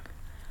Hood?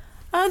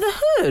 The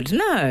Hood,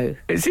 no.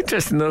 It's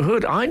interesting. The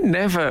Hood, I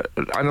never,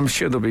 and I'm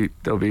sure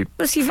there'll be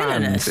Was he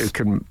fans villainous? who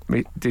can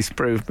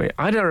disprove me.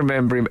 I don't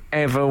remember him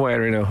ever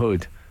wearing a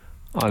hood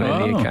on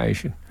any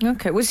occasion.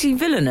 Okay, was he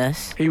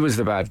villainous? He was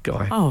the bad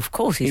guy. Oh, of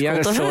course, he had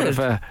a the sort Hood. of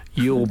a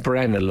Yul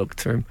Brynner look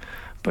to him,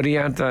 but he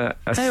had a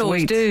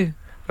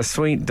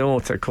sweet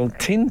daughter called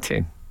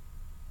Tintin.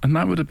 And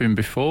that would have been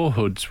before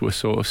hoods were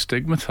sort of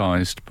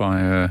stigmatised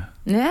by...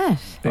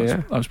 Yes. Yeah.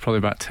 That was probably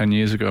about 10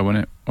 years ago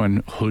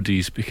when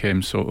hoodies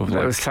became sort of They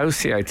were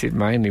associated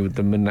mainly with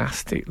the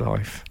monastic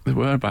life. They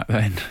were back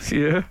then.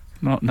 Yeah.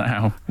 Not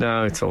now.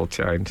 No, it's all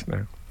changed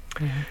now.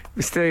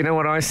 Still, you know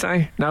what I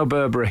say? No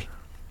Burberry.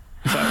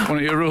 Is that one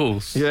of your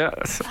rules? Yeah,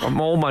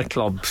 all my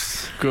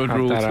clubs. Good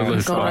rule to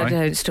live God, by. I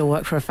don't still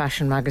work for a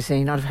fashion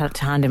magazine. I'd have had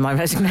to hand in my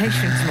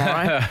resignation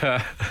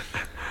tomorrow.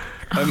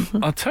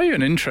 I'll tell you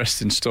an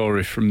interesting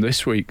story from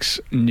this week's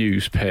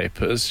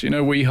newspapers. You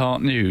know, We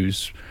Heart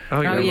News.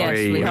 Oh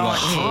yes, We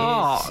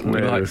Heart News.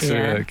 We like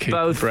to keep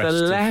both the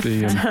left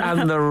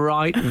and the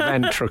right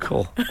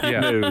ventricle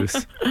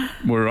news.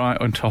 We're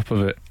right on top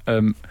of it.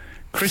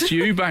 Chris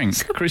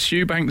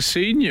Eubank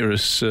Sr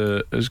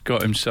has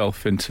got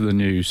himself into the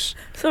news.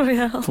 Sorry,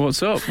 Al.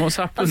 What's up? What's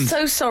happened? I'm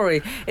so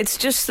sorry. It's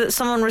just that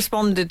someone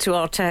responded to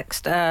our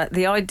text.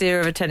 The idea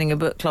of attending a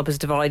book club has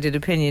divided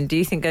opinion. Do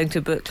you think going to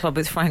a book club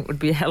with Frank would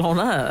be hell on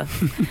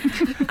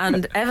earth?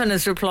 And Evan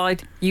has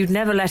replied, you'd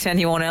never let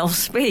anyone else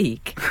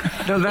speak.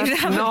 No, that's You'd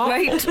have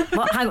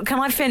not... can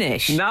I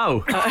finish?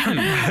 No.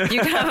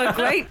 You could have a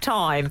great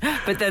time,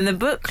 but then the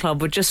book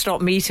club would just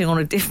stop meeting on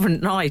a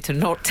different night and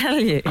not tell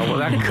you. Oh, well,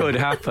 that could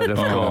happen, of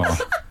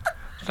course.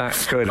 That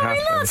could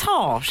happen. That's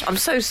harsh. I'm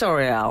so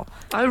sorry, Al.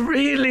 I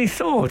really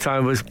thought I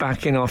was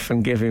backing off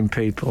and giving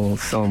people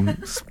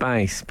some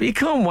space. But you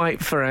can't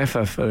wait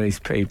forever for these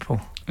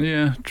people.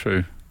 Yeah,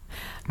 true.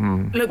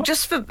 Look,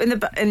 just in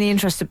the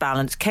interest of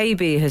balance,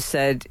 KB has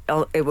said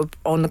it would.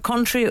 On the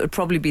contrary, it would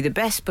probably be the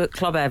best book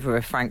club ever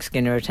if Frank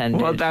Skinner attended.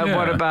 What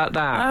about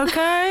that?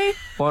 Okay.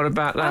 What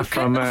about that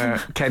from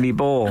Kenny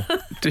Ball?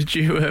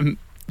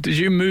 Did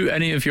you moot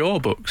any of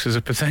your books as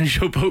a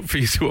potential book for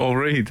you to all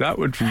read? That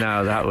would have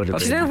been...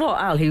 Do you know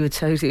what, Al? He would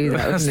totally do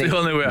that. That's the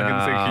only way I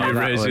can think of you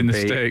raising the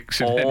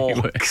stakes in any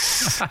way.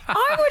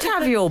 I would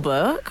have your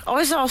book. I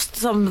was asked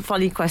some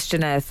funny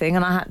questionnaire thing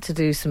and I had to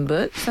do some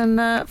books,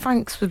 and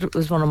Frank's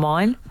was one of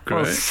mine.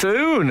 Well,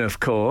 soon, of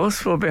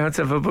course, we'll be able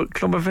to have a book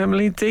club of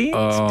Emily Dean's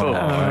book.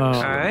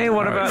 Hey,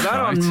 what about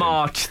that on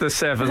March the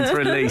 7th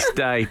release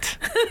date?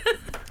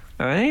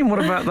 Hey,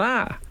 what about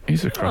that?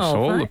 He's across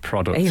all the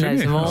products. He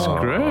knows them all.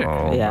 That's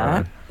great. Yeah.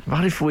 Man.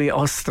 What if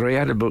us three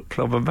had a book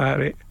club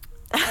about it?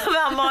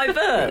 About my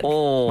book?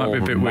 Might be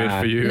a bit weird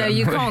for you. No,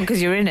 you can't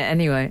because you're in it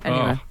anyway.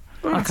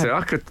 Well, I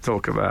could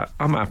talk about...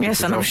 I'm happy Yes,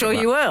 to and I'm talk sure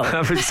about, you will.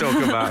 I'm happy to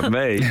talk about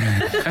me.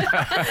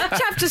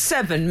 Chapter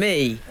 7,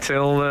 me.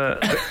 Till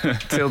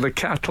the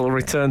cattle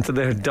return to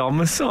their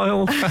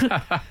domicile.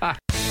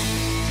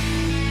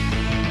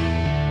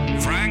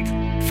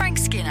 Frank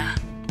Skinner.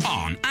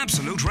 On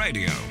Absolute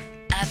Radio.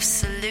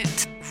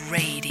 Absolute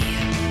Radio.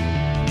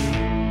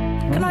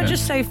 Can I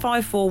just say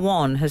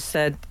 541 has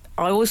said,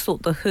 I always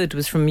thought the hood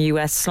was from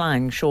US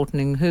slang,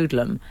 shortening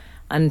hoodlum.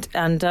 And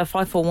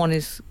 541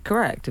 is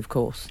correct, of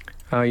course.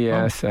 Oh,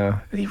 yeah, so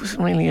he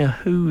wasn't really a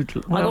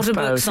hoodlum. I got a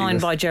book signed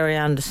by Jerry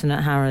Anderson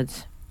at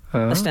Harrods,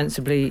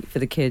 ostensibly for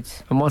the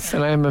kids. And what's the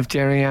name of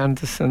Jerry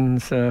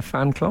Anderson's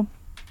fan club?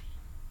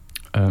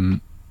 The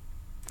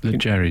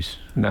Jerrys.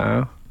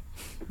 No.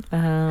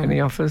 Any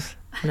offers?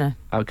 No.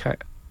 Okay.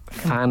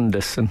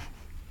 Fanderson.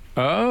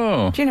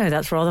 Oh. Do you know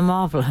that's rather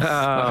marvellous?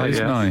 That is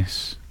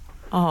nice.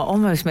 Oh, it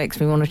almost makes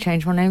me want to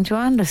change my name to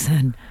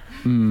Anderson.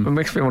 It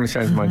makes me want to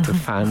change mine to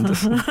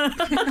Fanderson.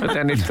 But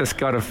then if they've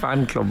got a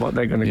fan club, what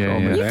they're going to call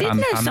me You then? did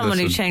know someone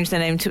who changed their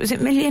name to, was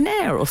it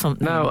Millionaire or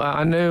something? No,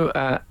 I knew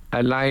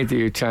a lady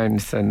who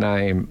changed her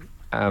name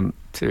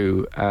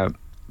to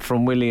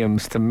from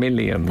Williams to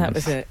Milliams. That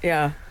was it,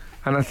 yeah.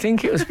 And I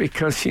think it was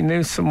because she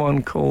knew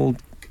someone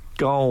called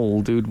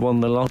Gold who'd won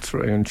the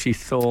lottery, and she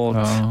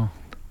thought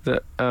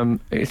that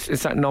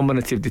it's that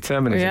nominative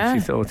determinism. Yeah. She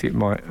thought it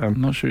might.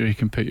 I'm not sure you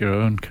can pick your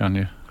own, can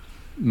you?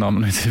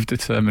 Nominative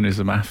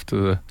determinism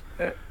after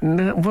the...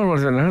 No, well,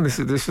 I don't know.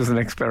 This was an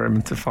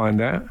experiment to find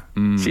out.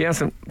 She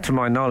hasn't, to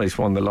my knowledge,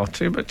 won the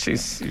lottery, but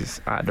she's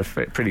had a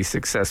pretty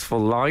successful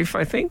life,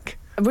 I think.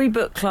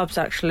 Rebook clubs,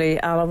 actually,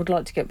 Al, I would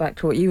like to get back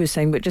to what you were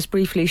saying, but just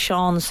briefly,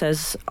 Sean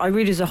says, I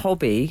read as a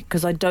hobby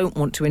because I don't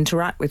want to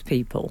interact with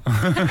people.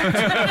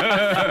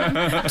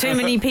 Too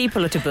many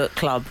people at a book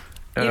club.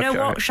 You know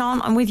what,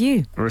 Sean? I'm with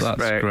you. Respect.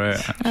 That's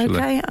great, actually.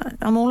 Okay,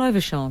 I'm all over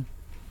Sean.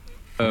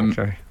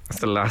 Okay. That's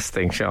the last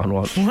thing Sean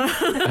wants.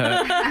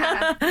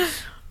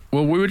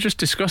 Well, we were just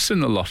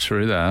discussing the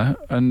lottery there,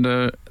 and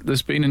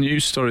there's been a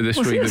news story this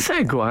week. Was it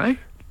a segue?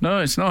 No,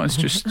 it's not. It's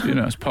just,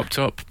 it's popped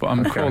up, but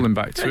I'm calling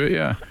back to it,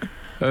 yeah.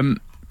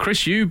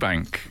 Chris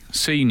Eubank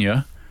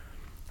Sr.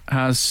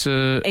 has...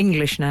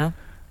 English now.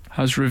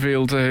 Has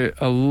revealed a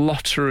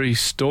lottery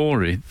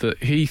story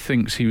that he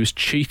thinks he was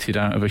cheated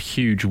out of a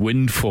huge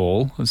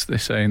windfall, as they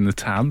say in the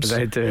tabs.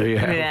 They do,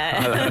 yeah.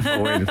 I love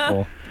a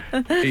windfall.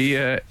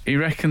 He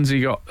reckons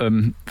he got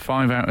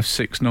 5 out of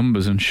 6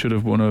 numbers and should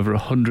have won over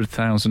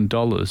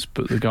 $100,000,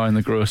 but the guy in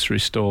the grocery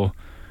store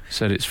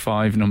said it's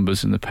 5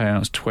 numbers and the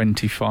payout's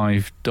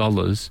 $25.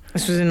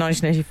 This was in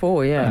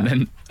 1984, yeah.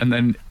 And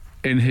then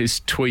in his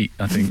tweet,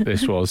 I think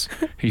this was,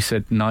 he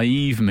said,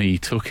 "Naive me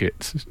took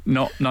it,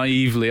 not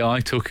naively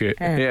I took it."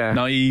 Yeah.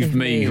 Naive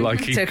me,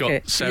 like he's Took got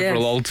it,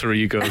 several alter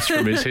egos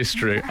from his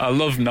history. I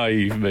love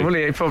naive me. Well,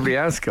 he probably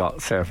has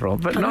got several,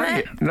 but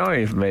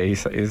naive me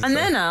is... And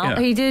then Al,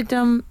 he did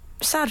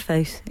sad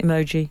face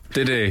emoji.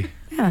 Did he?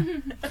 Yeah.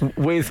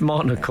 with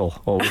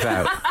monocle or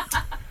without.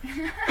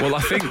 Well,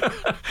 I think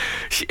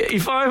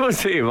if I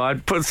was him,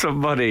 I'd put some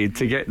money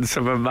to get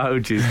some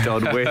emojis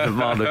done with the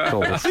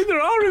monocles. I think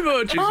there are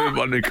emojis with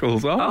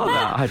monocles, aren't there?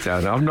 I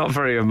don't know. I'm not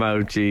very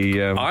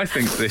emoji. I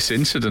think this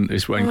incident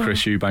is when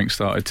Chris Eubank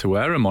started to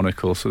wear a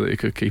monocle so that he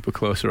could keep a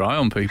closer eye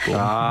on people.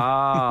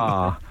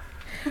 Ah.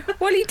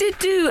 Well, he did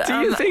do... Do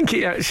you think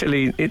he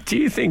actually... Do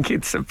you think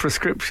it's a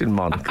prescription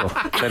monocle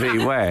that he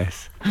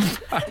wears?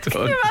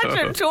 Can you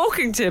imagine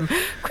talking to him?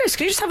 Chris,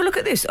 can you just have a look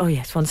at this? Oh,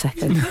 yes, 1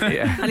 second.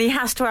 Yeah. And he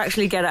has to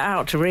actually get it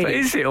out to read. But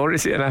is it, or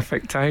is it an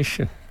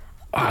affectation?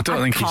 I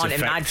don't think he's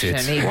affected.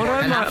 Imagine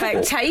an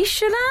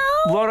affectation,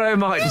 Al? What I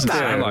might do...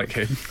 Sound like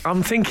him.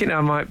 I'm thinking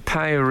I might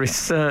pay a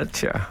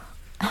researcher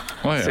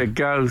to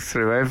go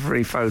through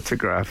every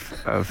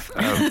photograph of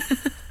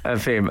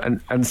him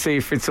and see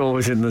if it's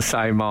always in the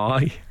same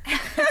eye.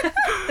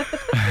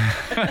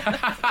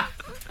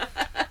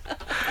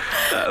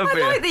 I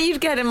like that you'd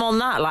get him on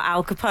that, like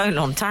Al Capone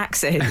on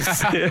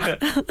taxes.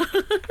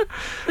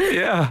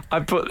 Yeah,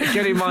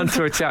 get him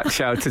onto a chat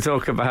show to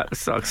talk about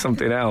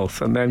something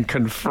else and then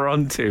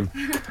confront him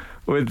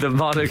with the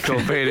monocle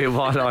being in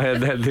one eye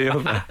and then the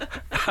other.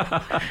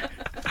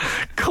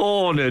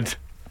 Cornered.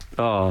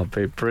 Oh, it'd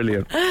be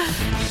brilliant.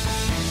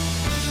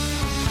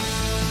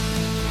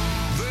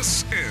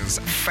 This is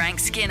Frank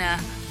Skinner,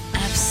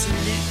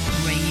 Absolute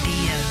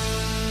Radio.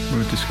 We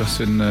were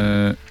discussing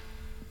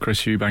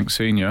Chris Eubank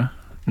Sr.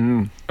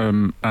 And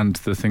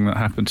the thing that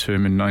happened to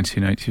him in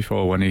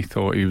 1984 when he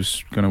thought he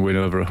was going to win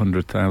over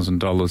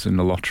 $100,000 in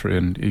the lottery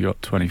and he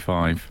got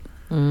 25.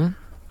 I mean,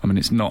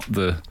 it's not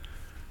the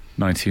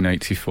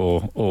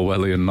 1984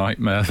 Orwellian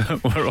nightmare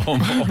that we're all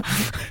more...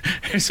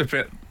 It's a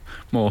bit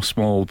more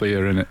small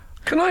beer in it.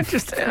 Can I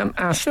just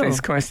ask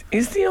this question?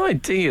 Is the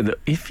idea that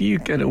if you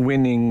get a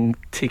winning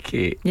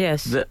ticket,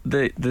 Yes. that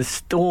the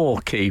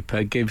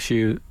storekeeper gives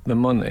you the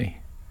money?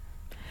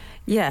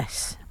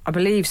 Yes, I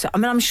believe so. I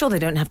mean, I'm sure they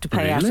don't have to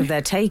pay out of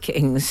their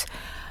takings,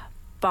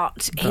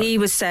 but he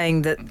was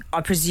saying that I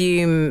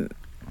presume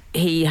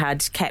he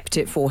had kept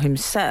it for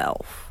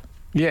himself.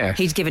 Yes.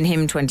 He'd given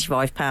him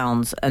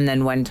 £25 and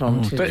then went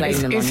on to claim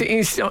the money. Is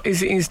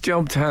it his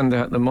job to hand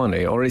out the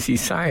money, or is he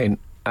saying,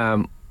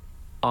 here's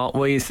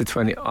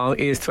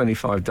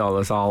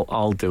 $25,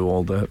 I'll do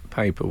all the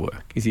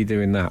paperwork? Is he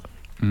doing that?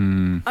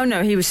 Oh,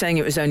 no, he was saying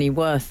it was only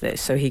worth it,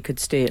 so he could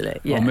steal it.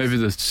 Yes. Or maybe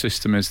the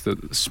system is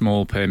that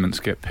small payments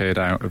get paid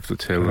out of the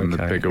till and the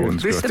bigger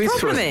ones go.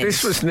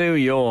 This was New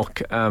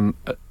York in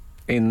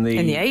the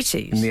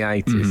 80s. In the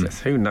 80s.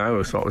 Who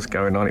knows what was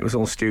going on? It was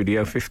all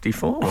Studio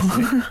 54,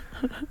 wasn't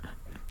it?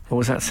 Or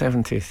was that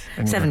 70s?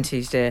 Anyway.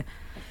 70s, dear.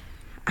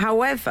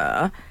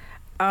 However,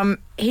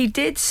 he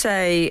did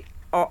say...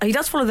 he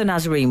does follow the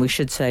Nazarene, we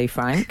should say,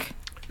 Frank.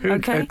 Who,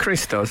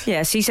 Chris does?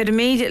 Yes, he said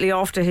immediately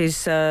after his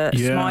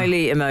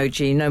smiley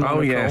emoji, no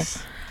monocle,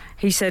 yes.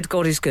 he said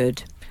God is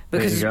good.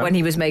 Because when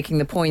he was making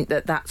the point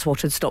that that's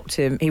what had stopped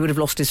him, he would have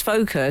lost his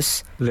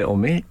focus. Little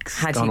mix.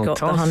 Had Donald he got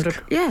Tusk. the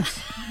 100... Yes.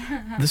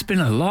 There's been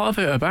a lot of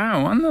it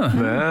about, hasn't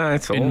there? Yeah,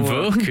 it's all...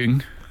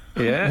 Invoking.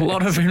 Yeah. A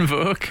lot of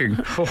invoking.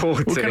 Oh,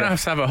 We're going to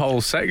have a whole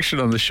section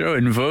on the show,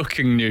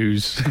 invoking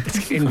news.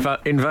 It's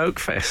Invoke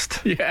Fest.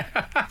 Yeah.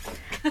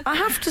 I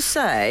have to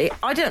say,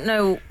 I don't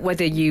know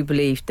whether you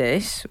believed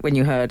this when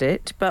you heard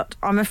it, but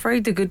I'm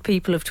afraid the good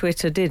people of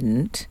Twitter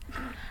didn't.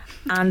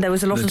 And there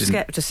was a lot of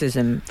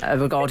scepticism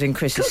regarding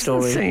Chris's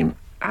story.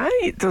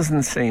 It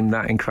doesn't seem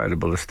that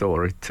incredible a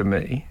story to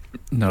me.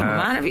 No.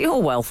 Man of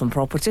your wealth and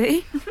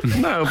property.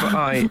 No, but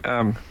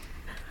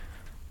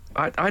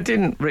I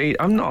didn't read...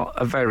 I'm not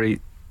a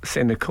very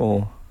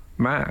cynical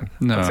man.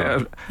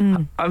 No.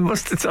 I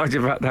must have told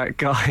you about that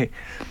guy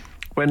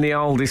when the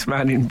oldest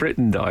man in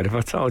Britain died. Have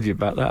I told you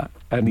about that?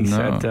 And he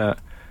said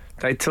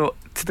they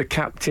talked to the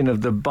captain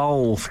of the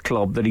bowls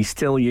club that he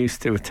still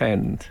used to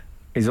attend.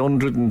 He's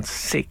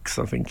 106,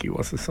 I think he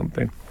was, or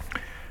something.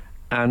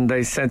 And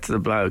they said to the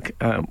bloke,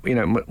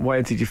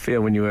 where did you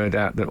feel when you heard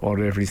out that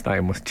whatever his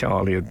name was,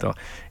 Charlie had died?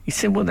 He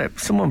said, well,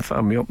 someone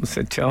phoned me up and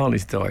said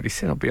Charlie's died. He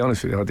said, I'll be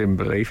honest with you, I didn't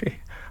believe it.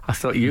 I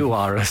thought, you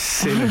are a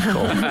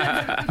cynical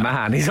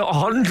man. He's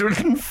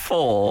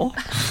 104.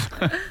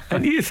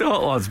 And you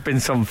thought, well, there's been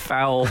some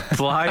foul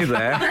play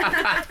there.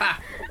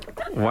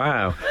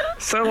 Wow.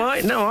 So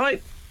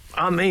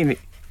I mean...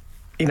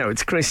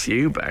 it's Chris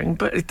Eubank,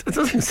 but it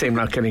doesn't seem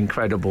like an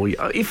incredible...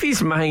 If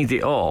he's made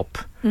it up,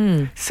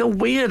 it's a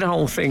weird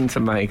whole thing to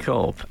make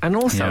up. And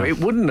also, it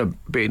wouldn't have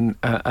been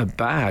a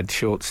bad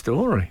short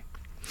story.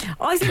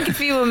 I think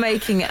if you were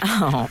making it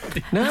up...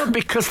 No,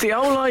 because the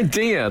whole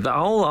idea, the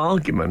whole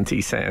argument,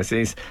 he says,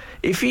 is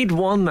if he'd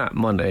won that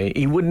money,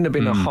 he wouldn't have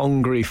been a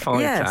hungry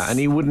fighter, and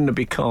he wouldn't have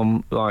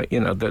become,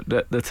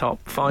 the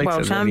top fighter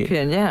world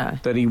champion,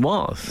 that he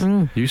was.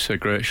 You say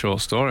great short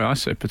story, I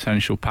say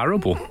potential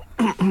parable.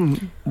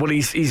 Well,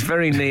 he's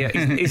very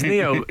he's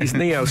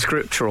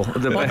neo-scriptural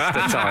at the best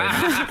of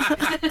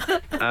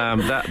times.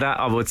 That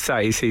I would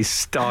say is his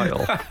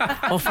style.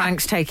 Or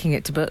Frank's taking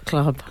it to book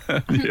club.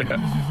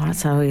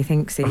 That's how he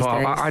thinks these days.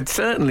 I'd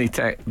certainly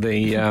take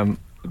the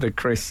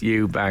Chris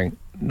Eubank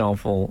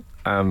novel,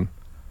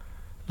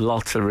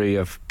 Lottery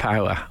of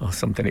Power, or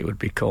something it would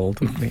be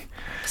called, wouldn't it?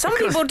 Some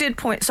people did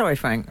point... Sorry,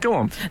 Frank. Go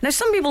on. No,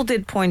 some people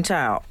did point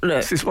out... Look...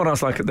 This is what I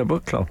was like at the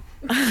book club.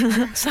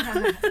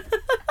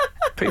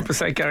 People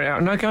say, get it out.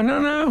 And I go,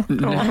 no,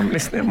 I'm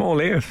listening, I'm all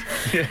ears.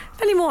 Yeah.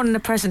 If any more than a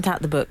present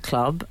at the book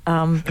club,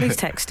 please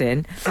text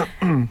in.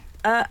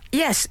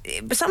 Yes,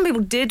 but some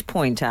people did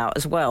point out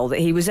as well that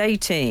he was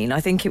 18.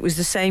 I think it was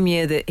the same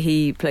year that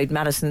he played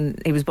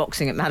he was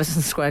boxing at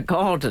Madison Square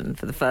Garden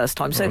for the first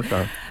time.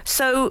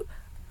 So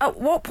at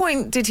what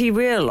point did he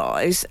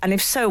realise, and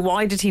if so,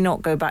 why did he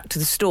not go back to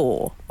the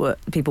store, what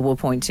people were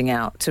pointing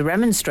out, to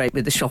remonstrate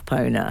with the shop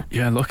owner?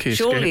 Yeah, lucky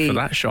escape for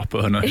that shop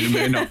owner who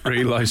may not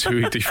realise who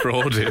he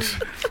defrauded.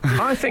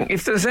 I think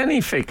if there's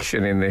any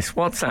fiction in this,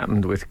 what's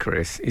happened with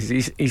Chris is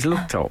he's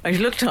looked up.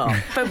 He's looked up.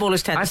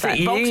 Footballers tend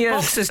to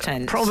boxers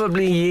tend.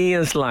 Probably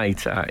years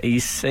later,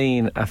 he's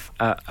seen a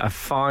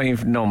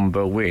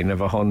 5-number win of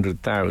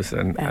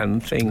 100,000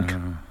 and think,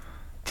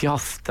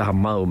 just a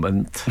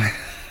moment.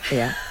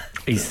 Yeah.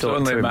 He's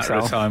thought to himself. Only a matter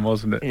of time,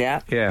 wasn't it?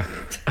 Yeah. Yeah.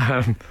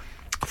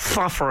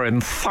 Suffering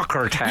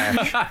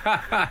succotash.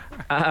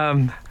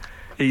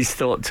 He's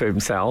thought to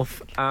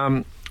himself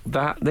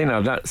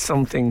that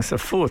something's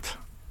afoot,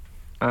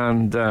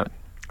 and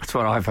that's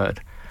what I've heard.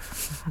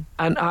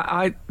 And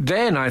I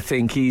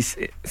think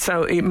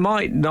so it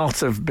might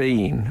not have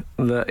been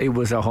that it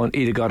was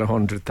he'd have got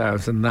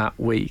 100,000 that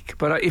week,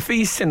 but if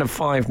he's seen a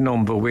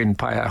 5-number win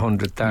pay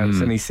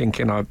 100,000, he's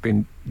thinking I've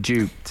been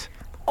duped.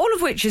 All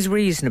of which is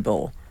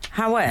reasonable.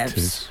 However,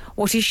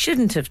 what he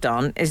shouldn't have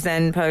done is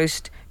then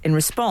post, in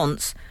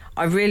response,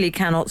 I really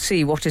cannot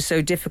see what is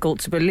so difficult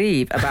to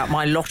believe about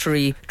my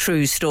lottery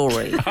true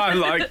story. I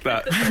like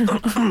that.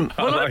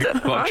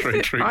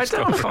 I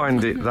don't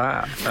find it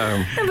that...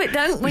 No, but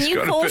don't. When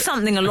you call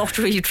something a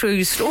lottery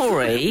true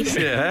story,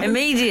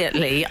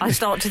 immediately I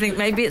start to think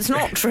maybe it's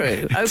not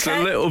true. Okay? It's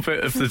a little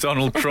bit of the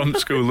Donald Trump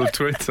school of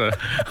Twitter.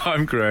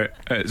 I'm great.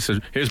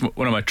 Here's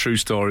one of my true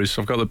stories.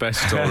 I've got the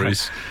best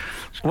stories.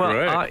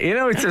 Well,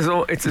 it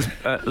has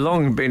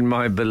long been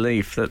my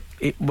belief that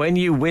when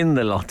you win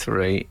the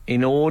lottery,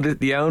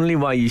 the only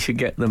way you should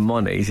get the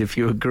money is if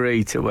you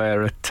agree to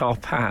wear a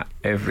top hat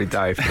every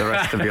day for the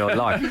rest of your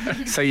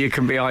life, so you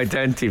can be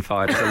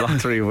identified as a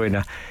lottery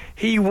winner.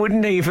 He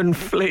wouldn't even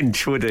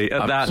flinch, would he,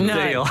 at that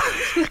deal?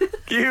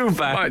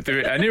 Eubank might do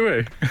it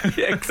anyway.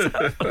 Yeah,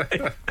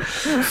 exactly.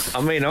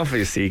 I mean,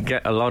 obviously, you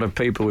get a lot of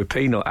people with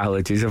peanut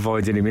allergies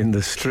avoiding him in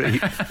the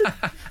street.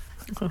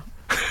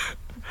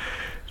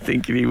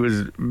 Thinking he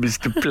was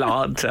Mr.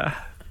 Planter.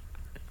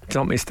 It's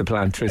not Mr.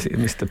 Planter, is it?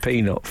 Mr.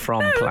 Peanut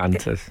from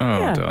Planters. Oh,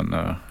 Yeah. I don't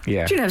know.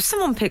 Yeah. Do you know, if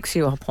someone picks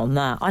you up on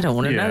that, I don't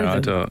want to know them. I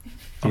don't.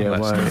 Yeah,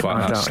 Let's well, not let I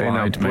that don't-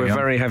 slide, we're Megan.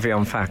 very heavy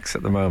on facts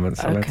at the moment,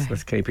 so Okay.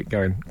 let's keep it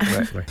going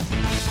correctly.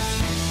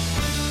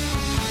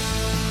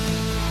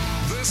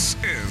 This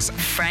is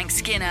Frank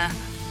Skinner,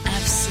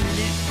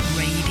 Absolute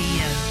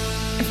Radio.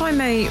 If I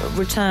may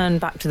return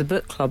back to the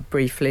book club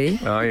briefly,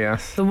 Oh,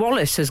 yes. the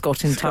Wallace has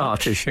got in Start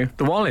touch. issue.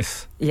 The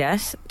Wallace.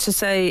 Yes, to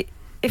say,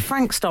 if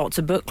Frank starts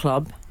a book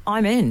club,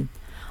 I'm in.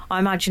 I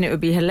imagine it would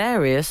be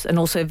hilarious and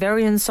also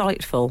very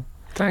insightful.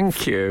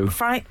 Thank you.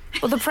 Frank,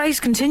 well, the praise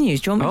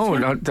continues. Do you want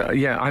me to? No,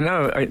 yeah, I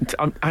know.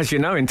 As you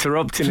know,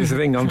 interrupting is the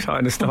thing I'm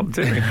trying to stop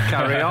doing.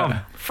 Carry on.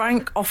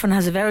 Frank often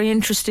has a very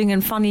interesting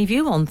and funny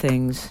view on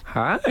things.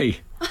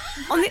 Hey.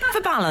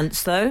 For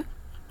balance, though,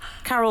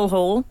 Carol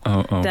Hall,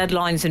 Oh.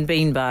 Deadlines and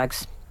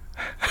Beanbags.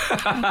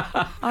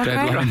 Okay.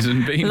 Deadlines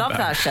and beanbags. Love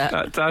that shit.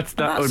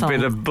 That would be song.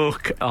 the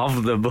book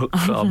of the book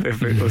club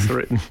if it was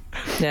written.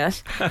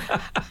 Yes.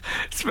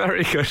 It's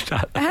very good,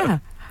 that. Yeah.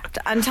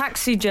 And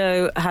Taxi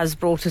Joe has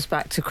brought us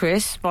back to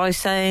Chris by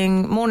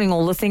saying, morning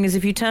all, the thing is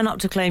if you turn up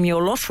to claim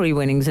your lottery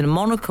winnings in a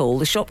monocle,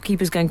 the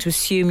shopkeeper's going to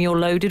assume you're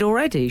loaded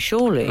already,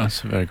 surely.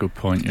 That's a very good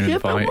point. You're Yeah,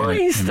 but inviting why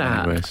it is in many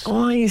that? ways.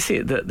 Why is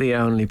it that the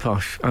only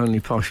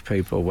posh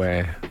people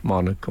wear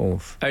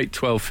monocles? 8,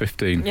 12,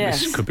 15.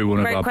 Yes. This could be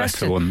one Great of our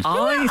question. better ones.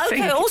 I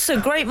think also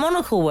great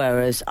monocle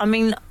wearers. I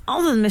mean,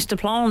 other than Mr.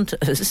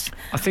 Planters,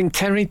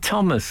 Terry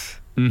Thomas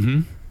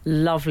Mm-hmm.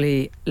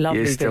 lovely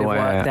used bit to of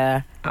wear work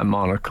there. a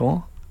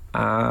monocle.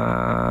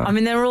 I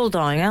mean, they're all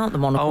dying out, the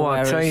monocle I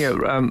wearers. tell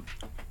you,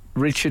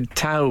 Richard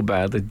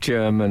Tauber, the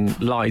German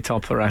light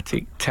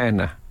operatic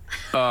tenor.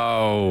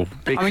 Oh.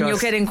 I mean, you're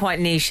getting quite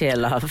niche here,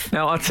 love.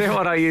 Now, I'll tell you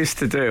what I used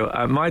to do.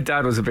 My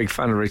dad was a big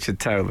fan of Richard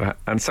Tauber,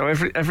 and so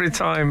every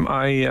time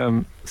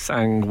I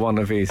sang one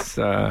of his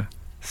songs...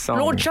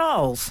 Lord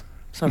Charles.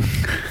 Sorry.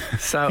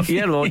 So,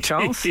 yeah, Lord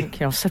Charles. Thank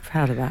you. I'm so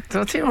proud of that.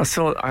 Did I tell you I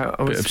saw... I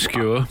Bit was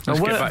obscure. Let's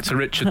get back to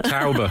Richard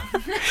Tauber.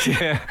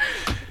 Yeah.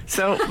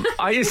 So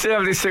I used to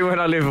have this thing when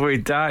I lived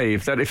with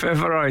Dave that if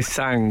ever I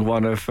sang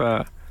one of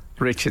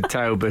Richard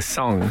Tauber's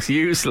songs,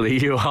 usually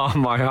 "You Are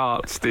My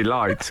Heart's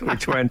Delight,"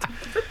 which went,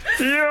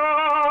 "You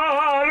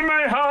are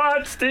my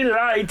heart's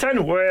delight,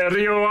 and where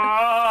you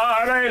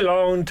are, I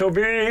long to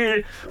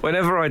be."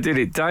 Whenever I did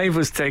it, Dave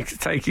was take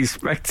his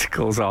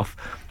spectacles off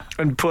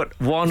and put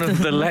one of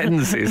the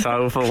lenses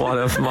over one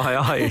of my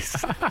eyes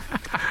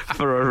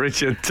for a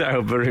Richard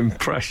Tauber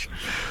impression.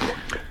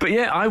 But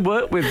yeah, I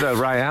worked with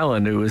Ray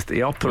Alun, who was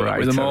the operator.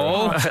 with them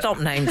all? Oh, stop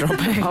name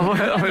dropping. I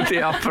worked with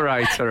the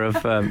operator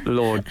of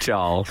Lord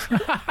Charles.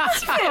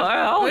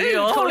 Well,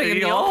 We're calling him the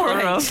you're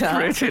a operator.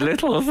 pretty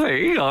little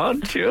thing,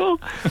 aren't you?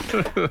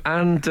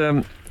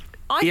 And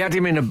he had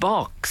him in a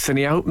box, and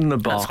he opened the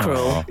box. That's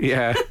cruel.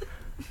 Yeah.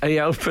 He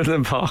opened the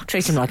box.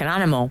 Treat him like an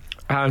animal.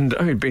 And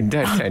he'd been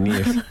dead 10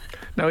 years.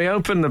 Now, he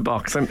opened the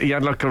box and he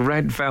had like a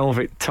red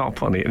velvet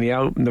top on it, and he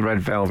opened the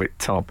red velvet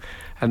top,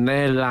 and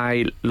there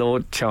lay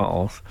Lord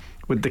Charles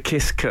with the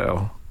kiss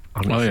curl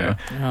on his yeah.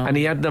 hair. And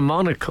he had the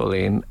monocle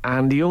in,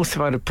 and he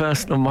also had a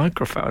personal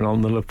microphone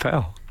on the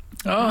lapel.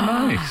 Oh,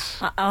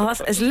 nice.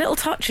 There's little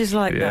touches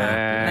like that.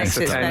 Yes, Makes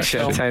it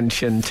special.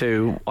 attention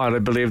to what I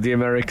believe the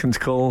Americans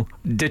call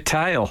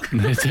detail.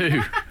 They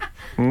do.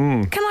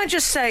 Can I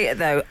just say,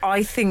 though,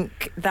 I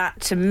think that,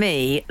 to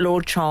me,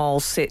 Lord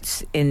Charles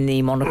sits in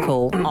the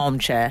monocle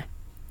armchair,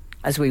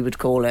 as we would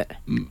call it.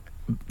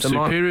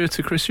 Superior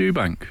to Chris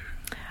Eubank.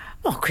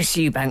 Well, Chris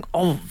Eubank,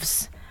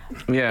 ovs.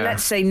 Yeah.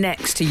 Let's say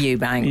next to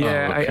Eubank.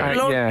 Yeah, Oh, okay.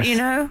 Lord, yes. you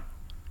know?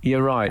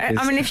 You're right.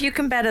 I mean, if you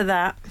can better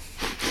that,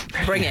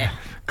 bring it.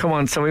 Come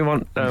on, so we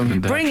want...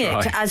 Bring it,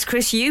 Try. as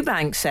Chris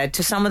Eubank said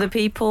to some of the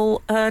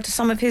people, to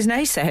some of his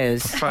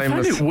naysayers. I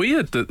find it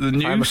weird that the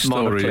news famous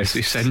story is monopolist.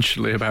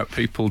 essentially about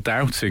people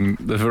doubting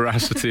the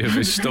veracity of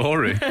his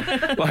story.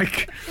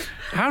 Like,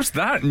 how's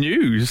that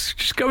news?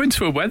 Just go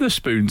into a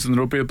Weatherspoons and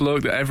there'll be a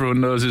bloke that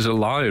everyone knows is a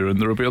liar, and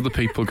there'll be other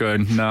people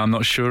going, "No, I'm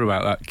not sure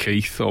about that,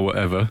 Keith," or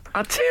whatever.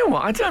 I'll tell you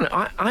what, I don't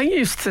know. I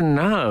used to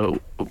know...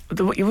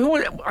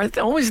 I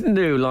always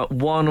knew like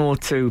one or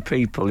two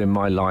people in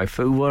my life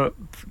who were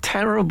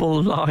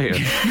terrible liars.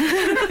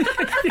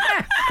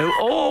 Who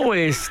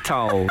always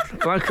told.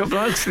 Like a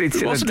bloke said it's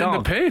It in a wasn't in the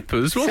dog.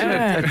 papers, was it?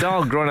 A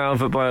dog run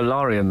over by a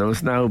lorry and there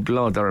was no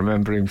blood. I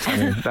remember him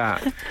telling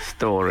that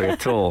story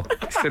at all.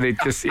 He said it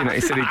just,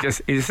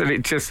 he said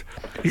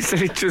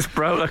it just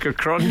broke like a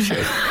crunchy.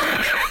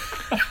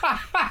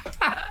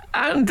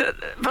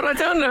 But I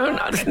don't know.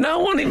 There's no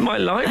one in my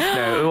life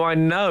now who I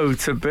know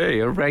to be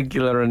a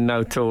regular and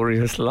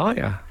notorious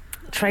liar.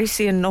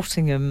 Tracy in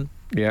Nottingham,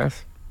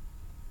 Yes.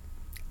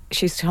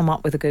 she's come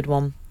up with a good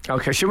one.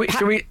 Okay. Should we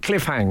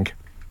cliffhang?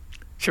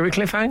 Should we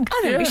cliffhang?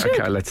 I think we should.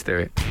 Okay, let's do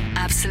it.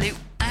 Absolute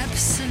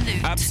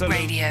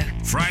Radio.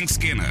 Frank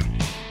Skinner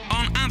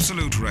on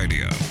Absolute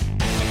Radio.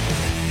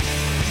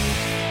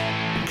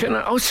 Can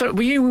I? Oh, sorry.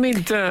 Were you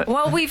mid?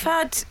 Well, we've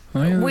had...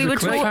 Oh, yeah, we were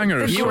there's a talking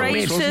cliffhanger of the sorts,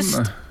 wasn't greatest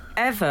there?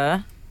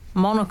 ever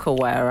monocle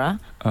wearer.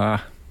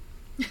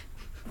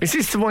 Is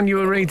this the one you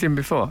were reading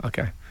before?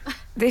 Okay.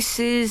 This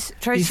is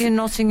Tracy in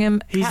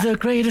Nottingham. He's the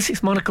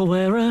greatest monocle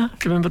wearer.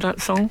 Do you remember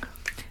that song?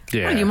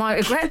 Yeah. Well, you might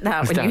regret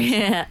that when you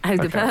hear who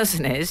the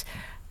person is.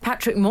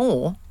 Patrick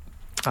Moore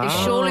is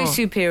surely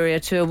superior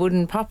to a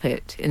wooden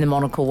puppet in the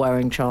monocle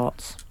wearing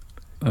charts.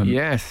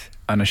 Yes.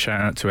 And a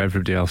shout out to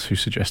everybody else who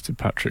suggested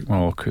Patrick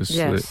Moore, because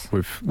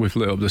we've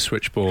lit up the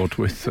switchboard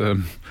with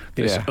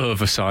this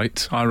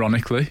oversight,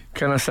 ironically.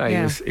 Can I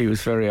say he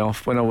was very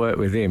off. When I worked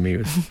with him, he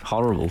was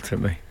horrible to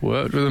me.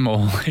 Worked with them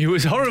all. He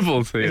was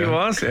horrible to you. He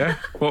was, yeah.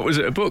 What was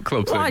it, a book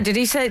club thing? Why? Did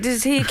he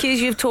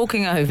accuse you of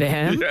talking over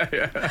him?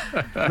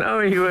 Yeah. No,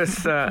 he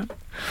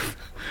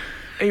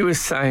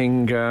was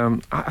saying,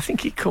 I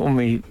think he called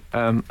me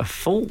a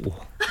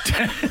fool.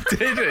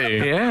 Did he?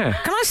 Yeah.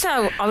 Can I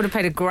say I would have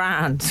paid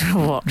 $1,000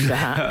 to watch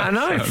that? And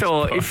I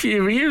thought, if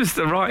you use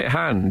the right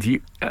hand,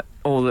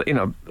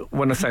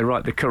 when I say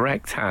right, the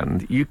correct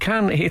hand, you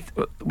can hit,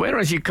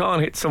 whereas you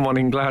can't hit someone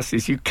in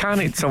glasses, you can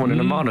hit someone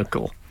in a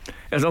monocle,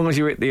 as long as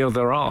you hit the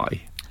other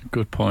eye.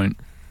 Good point.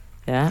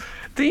 Yeah.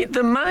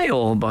 The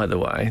Mail, by the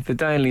way, the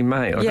Daily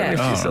Mail,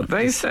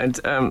 they said...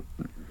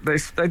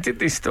 They did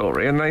this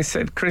story and they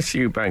said Chris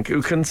Eubank,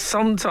 who can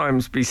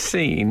sometimes be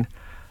seen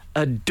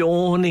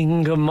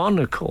adorning a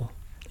monocle.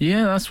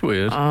 Yeah, that's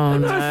weird. Oh,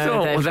 and no, I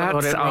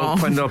thought that's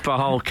opened up a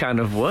whole can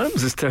of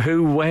worms as to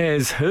who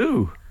wears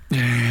who.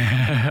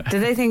 Do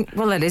they think,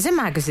 well, it is a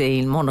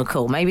magazine,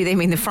 Monocle. Maybe they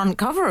mean the front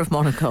cover of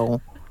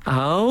Monocle.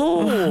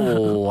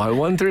 Oh, I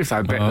wonder if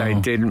they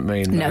didn't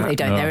mean that. No, they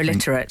don't. They're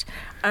illiterate.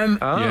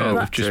 Yeah,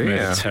 we've just made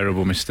a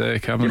terrible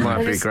mistake, haven't we? You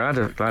might be glad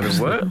of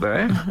work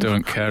there.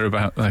 Don't care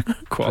about the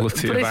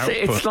quality of output.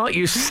 It's like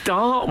you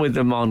start with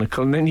the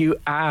monocle and then you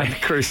add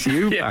Chris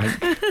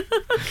Eubank.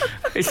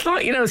 It's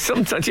like,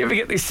 sometimes you ever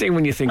get this thing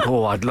when you think,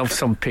 I'd love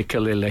some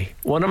piccalilli.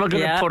 What am I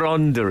going to put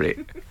under it?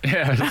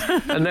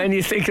 Yeah. And then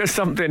you think of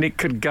something it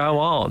could go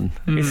on.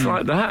 It's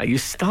like that. You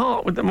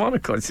start with the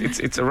monocle.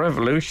 It's a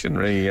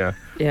revolutionary...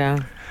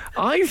 Yeah.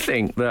 I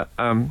think that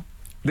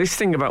this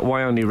thing about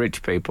why only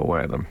rich people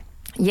wear them.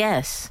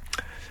 Yes.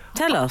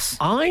 Tell us.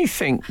 I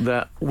think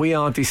that we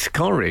are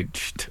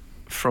discouraged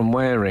from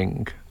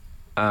wearing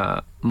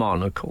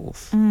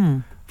monocles.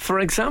 For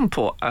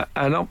example,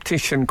 an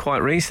optician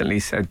quite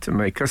recently said to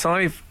me, because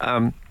I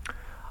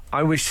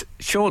was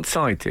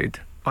short-sighted.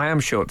 I am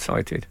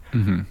short-sighted,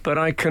 but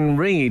I can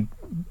read.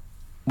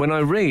 When I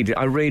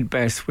read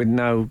best with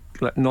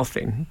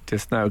nothing,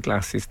 just no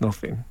glasses,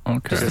 nothing.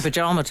 Okay. Just a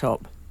pyjama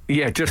top.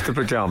 Yeah, just a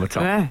pyjama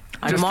top. Yeah,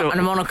 and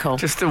a monocle.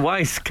 Just a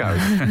waistcoat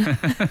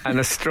and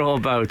a straw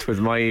boat with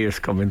my ears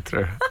coming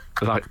through,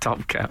 like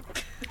Top Cap.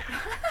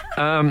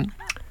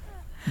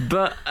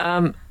 But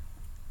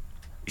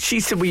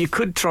she said, well, you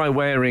could try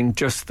wearing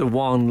just the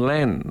one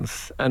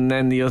lens and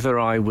then the other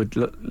eye would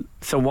look...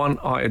 So one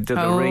eye would do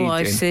the reading. Oh,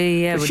 I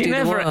see, yeah. But she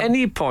never at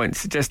any point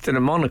suggested a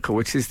monocle,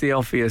 which is the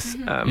obvious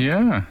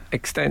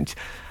extension.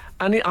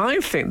 And I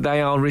think they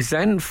are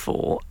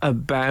resentful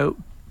about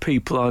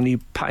people only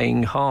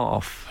paying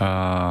half.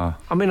 I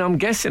mean, I'm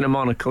guessing a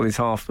monocle is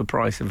half the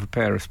price of a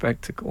pair of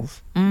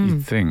spectacles.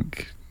 You'd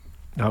think.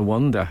 I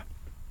wonder.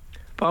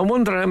 But I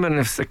wonder how many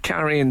of us are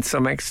carrying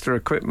some extra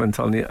equipment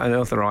on the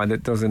other eye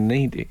that doesn't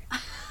need it,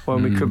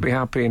 when we could be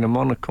happy in a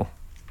monocle.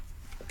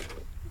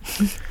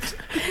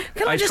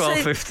 Can I just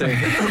say,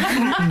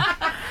 12:15.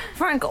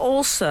 Frank,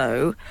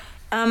 also,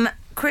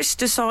 Chris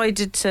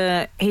decided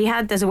to...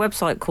 There's a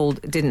website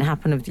called Didn't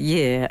Happen of the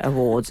Year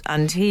Awards,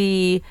 and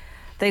they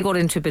got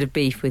into a bit of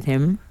beef with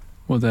him.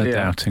 Well, they're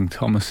doubting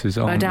Thomas's,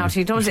 aren't they?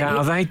 Doubting Thomas.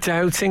 Are they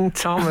doubting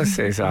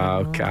Thomas's?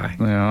 Okay.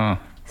 They are.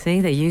 See,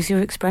 they use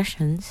your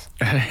expressions.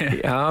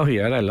 Oh,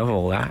 yeah, they love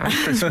all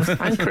that.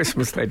 And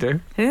Christmas they do.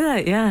 Do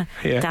they? Yeah.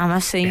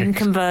 Damascene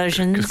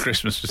conversions. Because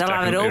Christmas was They'll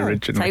have it definitely all.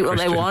 original Take what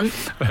Christian.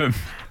 they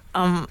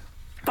want.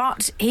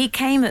 But he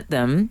came at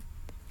them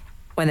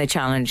when they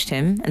challenged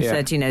him and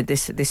said,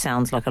 this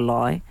sounds like a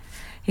lie.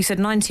 He said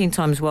 19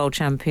 times world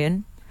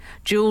champion,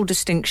 dual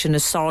distinction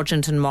as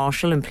sergeant and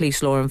marshal in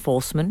police law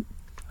enforcement.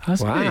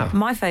 Wow.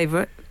 My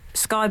favourite,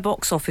 Sky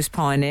box office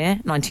pioneer,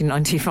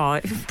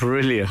 1995.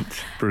 Brilliant.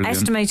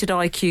 Estimated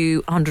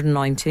IQ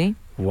 190.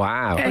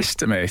 Wow.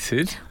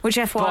 Estimated. Which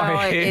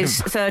FYI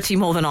is 30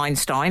 more than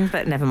Einstein,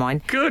 but never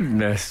mind.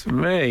 Goodness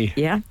me.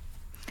 Yeah.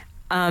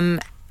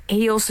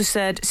 He also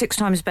said 6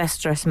 times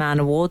Best Dressed Man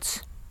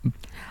Awards.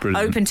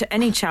 Brilliant. Open to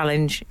any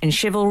challenge in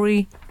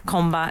chivalry,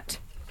 combat,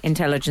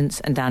 intelligence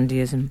and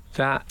dandyism.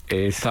 That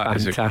is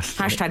fantastic.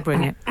 Hashtag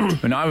bring it.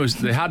 When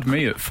they had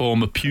me at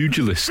former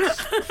pugilist.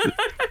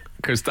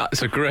 Because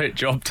that's a great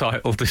job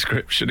title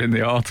description in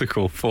the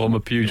article,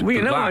 former pugilist.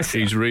 Well,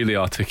 he's really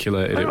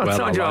articulated it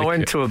well. I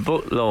went to a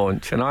book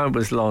launch and I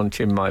was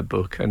launching my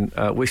book and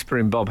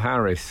Whispering Bob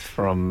Harris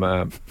from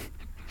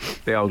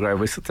the Old Grey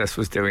Whistle Test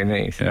was doing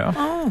his. Yeah.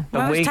 Oh,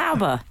 where was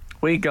Tauber?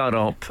 We got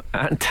up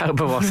and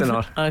Tauber wasn't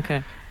on.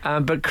 Okay.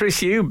 But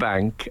Chris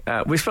Eubank,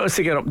 we're supposed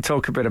to get up and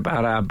talk a bit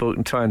about our book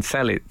and try and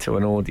sell it to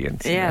an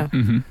audience. Yeah.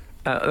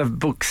 Of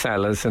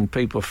booksellers and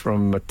people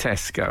from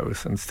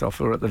Tesco's and stuff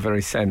who are at the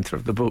very centre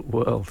of the book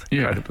world,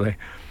 incredibly.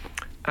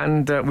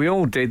 And we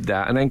all did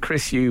that, and then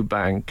Chris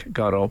Eubank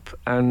got up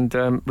and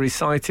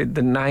recited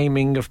the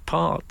naming of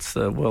parts,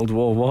 the World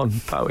War I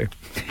poem.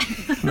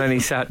 And then he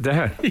sat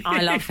down.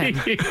 I love him.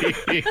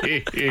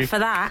 For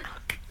that.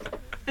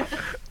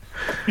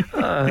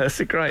 That's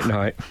a great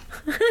night.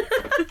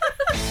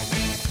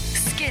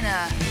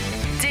 Skinner,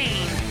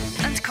 Dean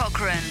and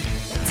Cochrane.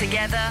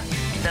 Together,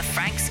 The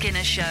Frank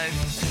Skinner Show.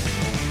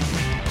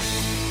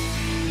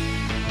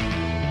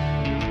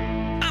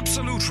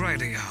 Absolute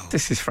Radio.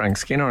 This is Frank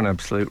Skinner on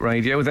Absolute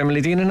Radio with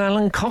Emily Dean and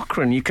Alun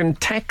Cochrane. You can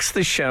text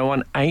the show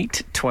on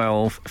 8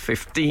 12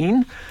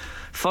 15.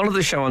 Follow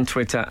the show on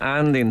Twitter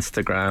and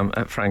Instagram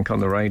at Frank on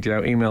the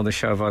Radio. Email the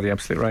show via the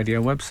Absolute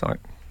Radio website.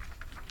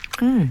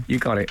 You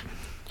got it.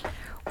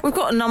 We've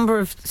got a number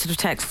of sort of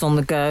texts on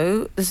the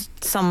go. There's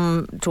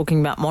some talking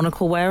about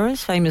monocle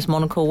wearers, famous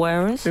monocle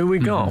wearers. Who we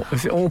got?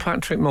 Is it all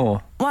Patrick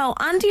Moore? Well,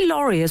 Andy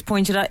Laurie has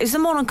pointed out, is the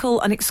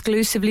monocle an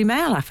exclusively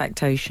male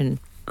affectation?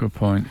 Good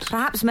point.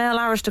 Perhaps male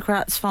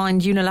aristocrats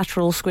find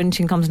unilateral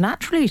squinting comes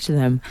naturally to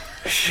them.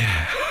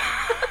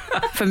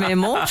 For mere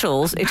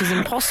mortals, it is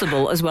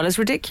impossible as well as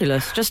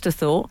ridiculous. Just a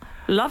thought.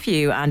 Love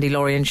you, Andy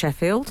Laurie in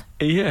Sheffield.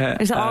 Yeah.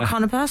 Is that our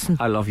kind of person?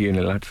 I love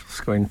unilateral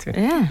squinting.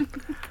 Yeah.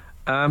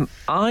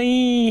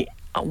 I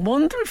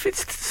wonder if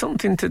it's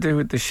something to do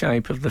with the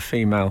shape of the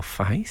female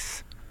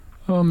face.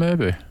 Oh,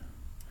 maybe.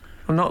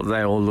 Well, not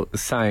they all look the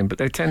same, but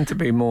they tend to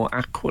be more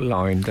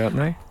aquiline, don't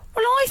they?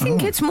 Well, I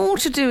think it's more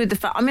to do with the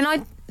fact. I mean,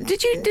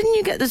 didn't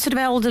you get the sort of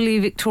elderly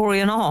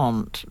Victorian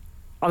aunt?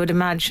 I would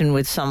imagine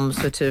with some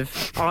sort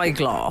of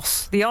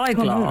eyeglass. The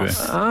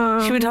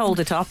eyeglass. She would hold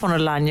it up on a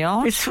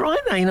lanyard. It's right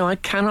now, I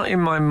cannot in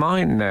my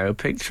mind now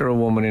picture a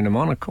woman in a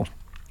monocle.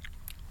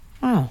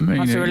 Oh,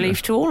 that's a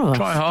relief to all of us.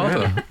 Try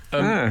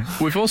harder.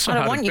 We've also I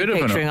don't had want a you bit of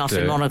an picturing us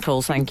in update.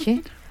 monocles, thank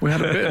you. We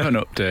had a bit of an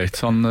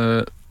update on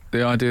the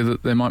idea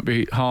that they might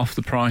be half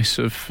the price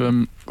of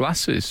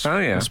glasses. Oh,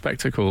 yeah. Or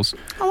spectacles.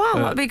 Oh,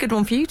 wow, that'd be a good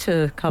one for you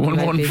to cover,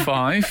 maybe.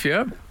 115,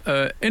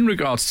 yeah. In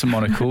regards to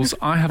monocles,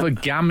 I have a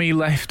gammy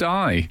left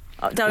eye.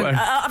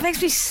 It makes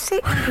me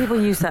sick when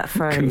people use that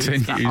phrase.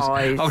 Continues.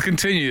 Eyes. I'll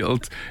continue.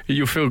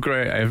 You'll feel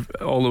great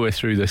all the way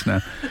through this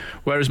now.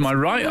 Whereas my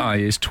right eye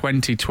is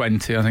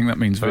 20/20. I think that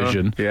means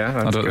vision. Yeah,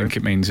 that's I don't good. think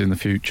it means in the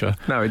future.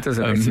 No, it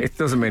doesn't. It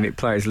doesn't mean it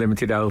plays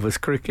limited overs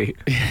cricket.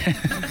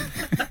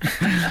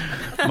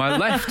 My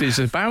left is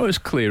about as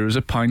clear as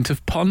a pint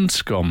of pond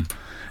scum.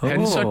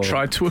 Hence, I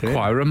tried to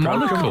acquire a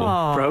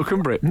monocle.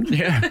 Broken Britain.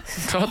 Yeah.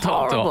 Dot, dot,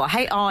 Horrible. dot. I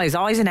hate eyes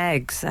and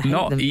eggs. I hate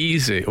Not them.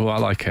 easy. Well, I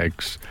like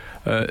eggs.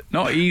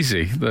 Not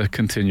easy, they're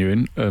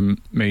continuing,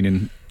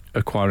 meaning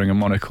acquiring a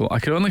monocle. I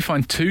could only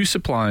find 2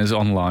 suppliers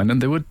online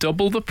and they were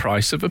double the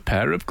price of a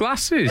pair of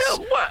glasses.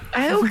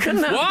 How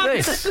can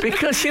that be?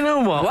 Because you know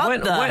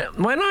what?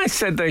 When I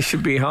said they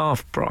should be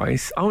half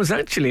price, I was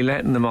actually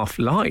letting them off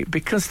light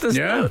because there's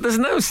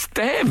no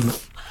stem.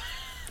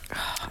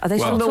 Are they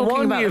still the talking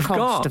one about the you've cost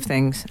got- of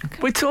things?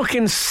 We're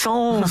talking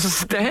sole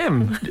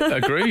stem.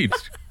 Agreed.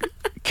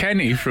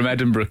 Kenny from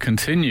Edinburgh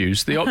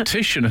continues, the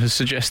optician has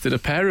suggested a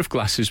pair of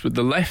glasses with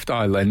the left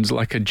eye lens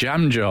like a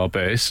jam jar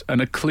base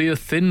and a clear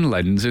thin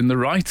lens in the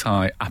right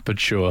eye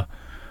aperture.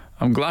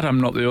 I'm glad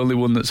I'm not the only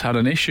one that's had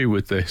an issue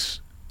with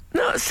this.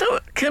 No, so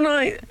can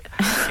I...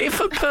 If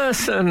a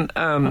person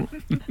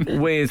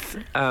with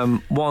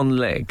one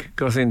leg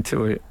goes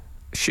into a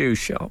shoe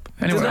shop...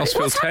 Anyone else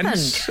feel What's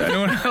tense?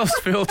 Anyone else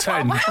feel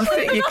tense? How are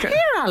we not here,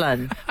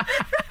 Alan?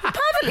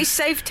 Perfectly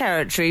safe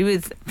territory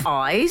with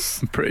eyes.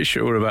 I'm pretty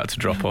sure we're about to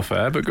drop off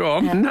air, but go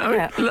on.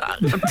 No,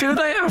 do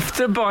they have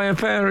to buy a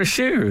pair of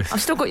shoes?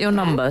 I've still got your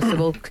number, so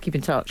we'll keep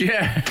in touch.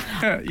 Yeah,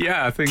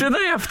 yeah, I think Do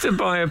they have to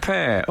buy a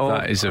pair? Or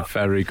that is a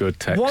very good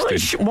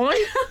texting.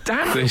 Why?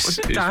 Damn, This is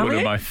damn one it.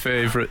 of my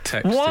favourite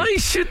texting. Why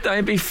should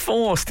they be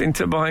forced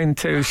into buying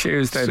 2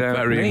 shoes they It's don't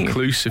very need?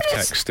 inclusive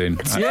texting.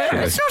 Yeah. actually.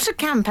 It's not a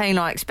campaign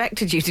I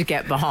expected you to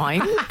get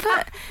behind,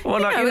 but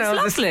Well, it's there's-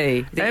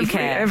 lovely that you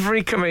care.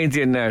 every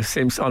comedian now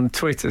seems on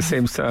Twitter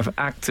seems to have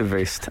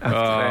activist after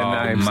Oh,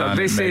 their name. So man,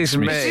 this it makes is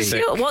me me.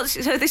 sick.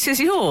 So this is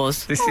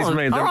yours? This is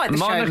me. All right,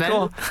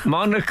 the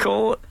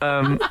monocle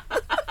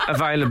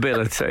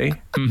availability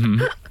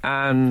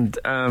and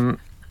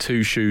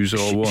 2 shoes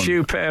or 1.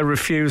 shoe pair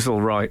refusal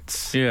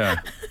rights.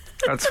 Yeah.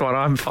 That's what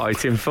I'm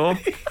fighting for.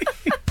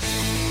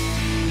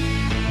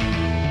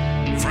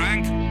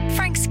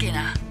 Frank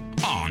Skinner.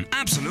 on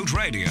Absolute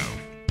Radio.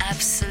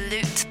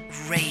 Absolute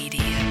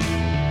Radio.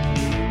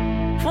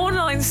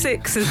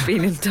 496 has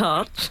been in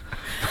touch.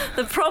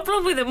 The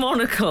problem with a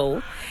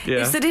monocle Yeah.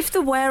 is that if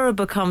the wearer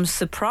becomes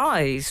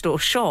surprised or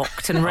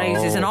shocked and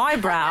raises an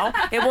eyebrow,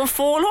 it will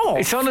fall off.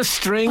 It's on a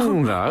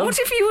string, though. What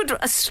if you were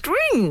a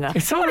string?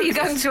 It's What on- are you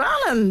going to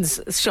Alan's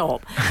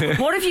shop?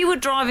 What if you were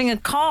driving a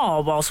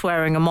car whilst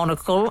wearing a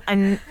monocle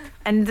and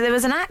there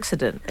was an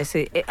accident? They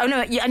see,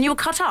 and you were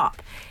cut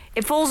up.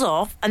 It falls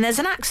off and there's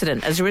an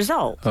accident as a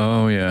result.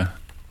 Oh, yeah.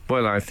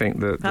 Well, I think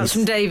that That's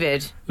from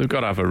David. They've got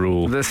to have a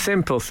rule. the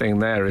simple thing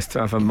there is to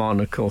have a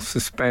monocle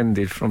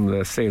suspended from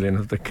the ceiling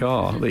of the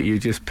car that you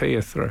just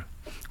peer through.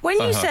 When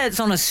you say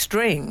it's on a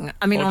string,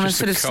 I mean Or on a just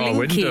sort a of car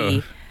slinky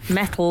window.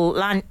 metal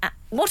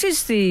what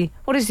is the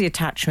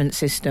attachment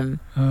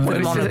system for the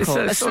monocle?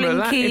 A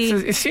slinky.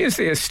 It's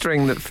usually a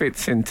string that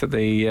fits into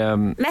the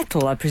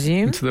metal, I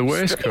presume. Into the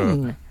waistcoat.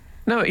 String.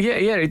 No,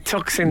 it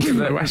tucks into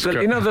the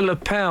the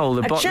lapel,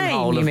 the bottom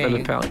hole of the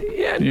lapel.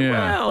 Yeah.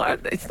 Well,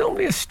 it's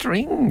normally a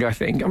string. I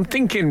think. I'm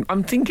thinking,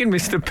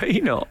 Mr.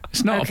 Peanut.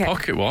 It's not a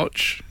pocket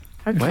watch.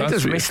 Okay.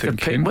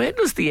 Where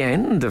does the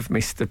end of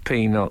Mr.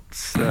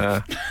 Peanut's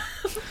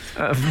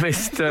of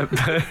Mr.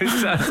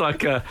 Sounds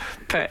like a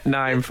pet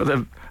name for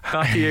the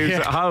I use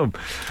at home.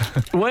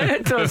 Where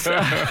does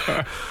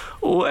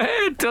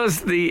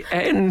the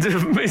end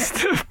of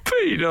Mr.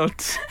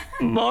 Peanut's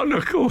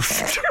monocle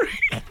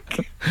string?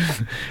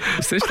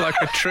 Is this like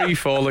a tree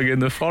falling in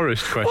the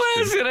forest question?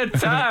 Where's it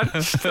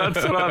attached?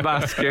 That's what I'm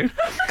asking.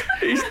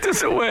 He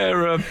doesn't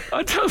wear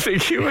I don't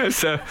think he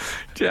wears a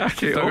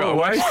jacket or a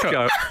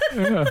waistcoat.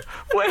 Yeah.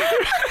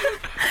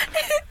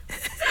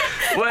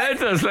 Where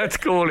does, let's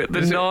call it,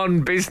 the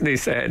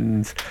non-business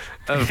end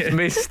of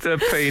Mr.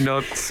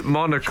 Peanut's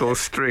monocle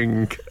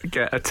string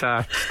get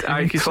attached?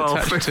 I think it's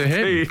attached to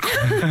him.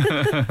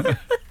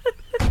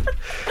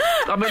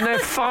 I mean, they're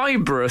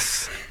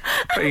fibrous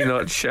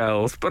peanut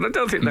shells, but I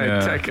don't think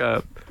they'd take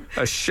a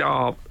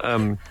sharp...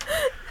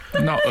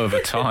 Not over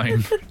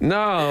time.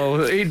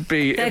 No, he'd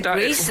be... They're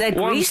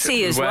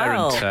greasy as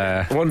well.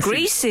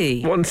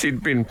 Greasy. Once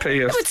he'd been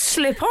pierced... It would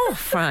slip off,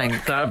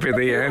 Frank. That'd be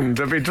the end.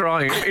 They'd be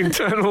drying.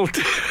 Internal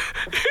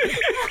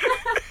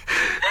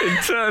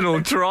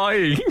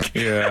drying.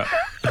 Yeah.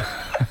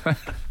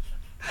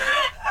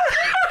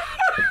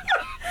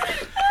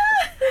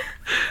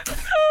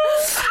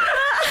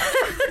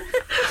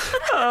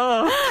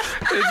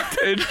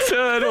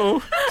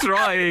 Internal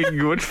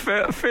drying would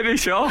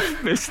finish off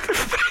Mr.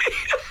 P.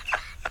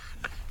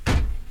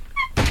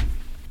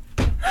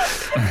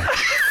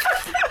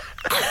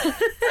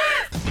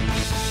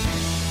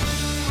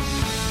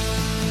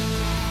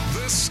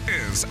 This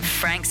is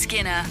Frank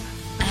Skinner,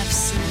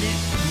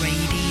 Absolute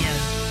Radio.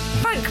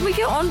 Frank, can we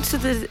get on to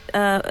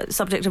the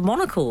subject of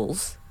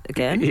monocles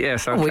again?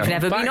 Yes, okay. We've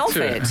never been off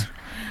it.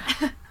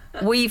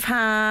 We've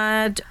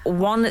had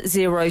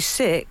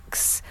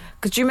 106...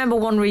 Because do you remember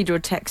one reader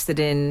had texted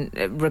in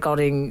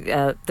regarding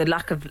the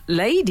lack of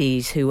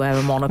ladies who wear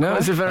a monocle? No,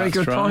 it's a very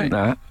good point,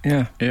 that.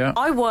 Yeah.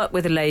 I work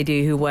with a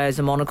lady who wears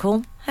a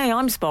monocle. Hey,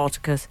 I'm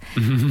Spartacus.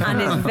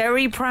 And is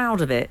very proud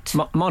of it.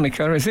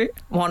 Monica, is it?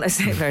 Is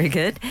it? Very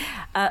good.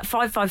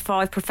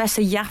 555,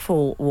 Professor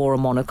Yaffle wore a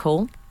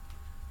monocle.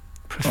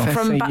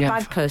 From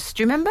Bagpuss.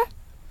 Do you remember?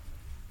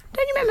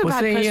 Don't you remember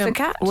Bagpuss the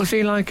cat? Was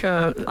he like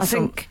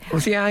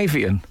was he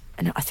avian?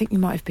 No, I think you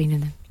might have been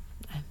in the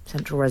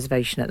Central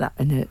Reservation at that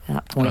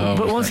point. Oh,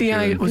 but was he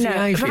avian?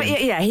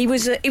 Yeah, he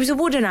was a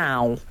wooden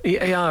owl.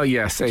 Oh,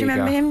 yes, there you go. Do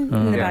you remember him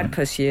in the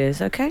Bagpuss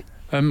years? Okay.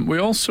 We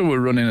also were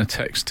running a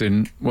text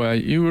in where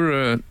you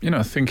were,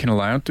 thinking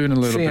aloud, doing a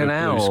little bit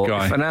of blue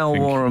sky. If an owl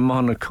wore a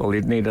monocle,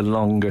 you'd need a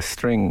longer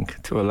string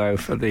to allow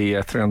for the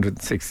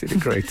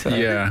 360-degree turn.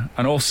 Yeah,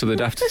 and also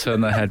they'd have to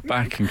turn their head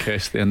back in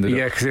case they ended up...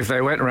 Yeah, because if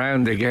they went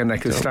round again, they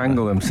could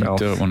strangle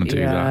themselves. You don't want to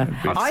do that.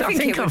 I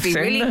think it would be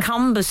really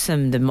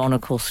cumbersome, the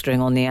monocle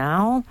string on the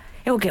owl.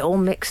 It will get all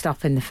mixed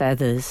up in the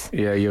feathers.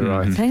 Yeah, you're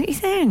right. Don't you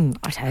think?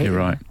 I'd hate it. You're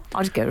right.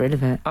 I'd get rid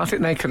of it. I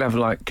think they could have,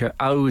 like,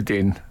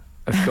 Odin...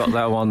 has got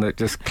that one that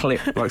just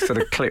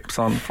clips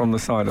on from the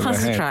side of the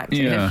head. Attractive.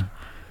 Yeah,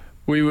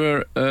 we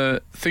were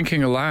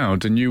thinking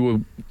aloud, and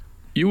you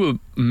were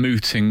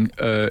mooting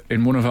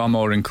in one of our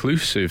more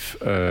inclusive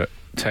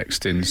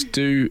textings.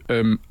 Do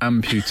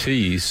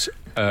amputees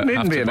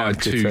have to buy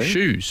two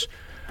shoes?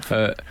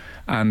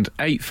 And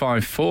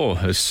 854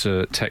 has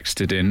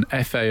texted in,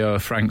 FAO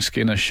Frank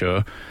Skinner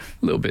show.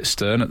 A little bit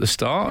stern at the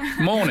start.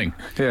 Morning.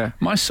 Yeah.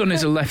 My son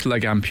is a left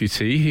leg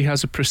amputee. He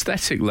has a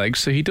prosthetic leg,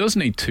 so he does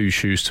need two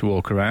shoes to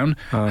walk around.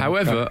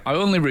 However, I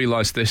only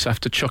realised this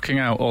after chucking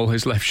out all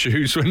his left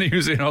shoes when he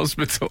was in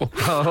hospital.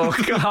 Oh,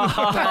 God.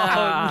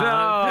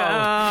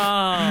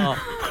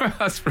 No.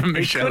 That's from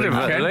Michelle. He could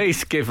have at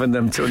least given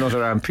them to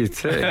another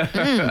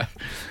amputee.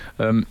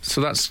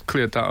 So that's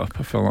cleared that up.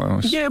 I feel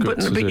like that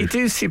was but you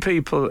do see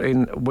people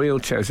in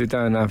wheelchairs who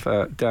don't have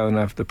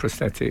the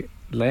prosthetic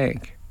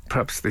leg.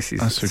 Perhaps this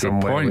is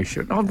somewhere we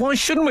should... Oh, why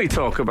shouldn't we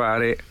talk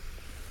about it?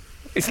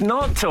 It's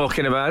not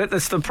talking about it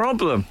that's the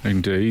problem.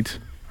 Indeed.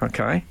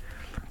 Okay.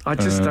 I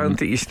just don't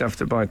think you should have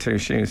to buy two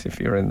shoes if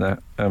you're in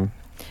that.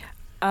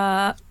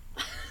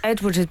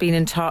 Edward has been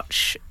in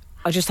touch.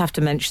 I just have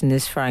to mention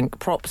this, Frank.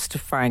 Props to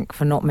Frank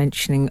for not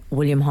mentioning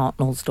William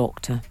Hartnell's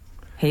doctor.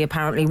 He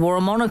apparently wore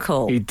a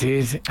monocle. He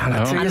did. And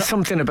I'll tell you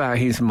something about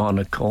his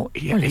monocle.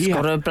 He's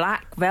got a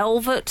black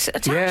velvet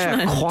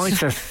attachment. Yeah,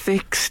 quite a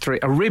thick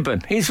strip. A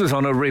ribbon. His was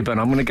on a ribbon.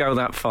 I'm going to go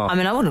that far. I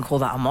mean, I wouldn't call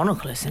that a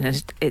monocle, isn't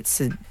it?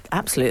 It's an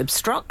absolute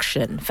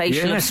obstruction,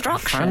 facial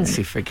obstruction.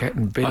 Fancy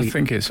forgetting Billy. I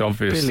think it's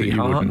obvious that you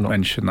wouldn't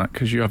mention that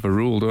because you have a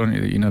rule, don't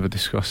you, that you never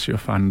discuss your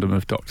fandom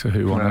of Doctor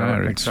Who on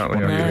air.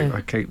 Exactly. I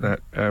keep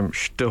that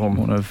stum.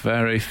 One of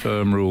very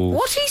firm rules.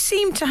 What he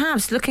seemed to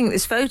have, looking at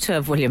this photo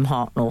of William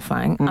Hartnell,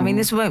 Frank, I mean,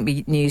 this won't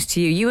be news to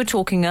you. You were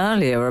talking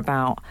earlier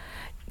about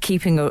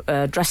keeping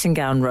a dressing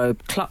gown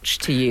robe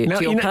clutched to you, Now,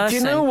 to your person. Do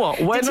you know what?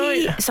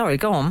 Sorry,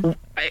 go on.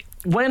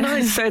 When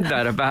I said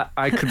that about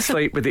I could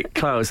sleep with it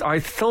closed, I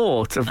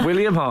thought of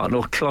William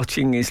Hartnell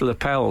clutching his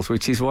lapels,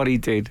 which is what he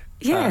did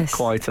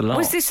quite a lot.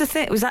 Was this a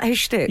thing? Was that his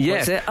shtick?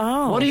 Yes. Was it?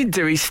 Oh. What he'd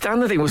do, his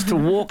standard thing was to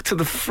walk to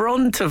the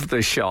front of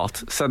the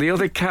shot, so the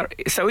other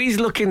so he's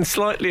looking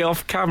slightly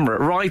off camera,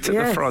 right at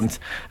the front,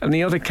 and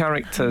the other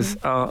characters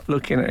are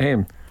looking at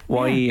him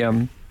while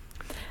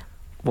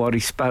he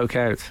spoke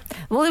out.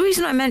 Well, the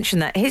reason I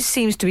mentioned that, his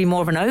seems to be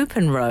more of an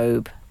open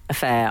robe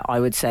affair, I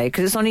would say,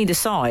 because it's on either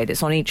side,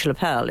 it's on each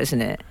lapel,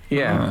 isn't it?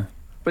 Yeah.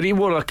 But he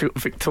wore like a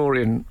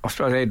Victorian, I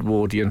suppose,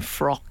 Edwardian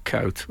frock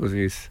coat was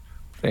his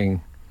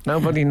thing.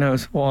 Nobody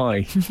knows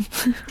why.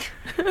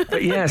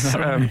 But yes,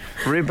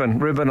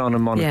 ribbon on a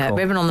monocle. Yeah,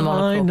 ribbon on the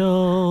monocle. I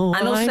know.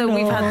 And also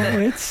we've had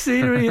the... It's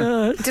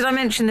serious. Did I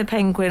mention the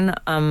penguin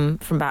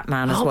from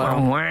Batman as well?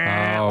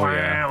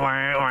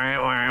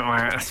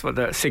 That's what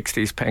the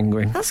 60s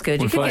penguin. That's good.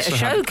 You could get a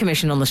show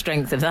commission on the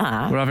strength of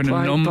that. We're having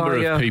a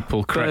number of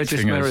people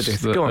correcting us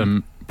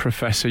that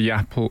Professor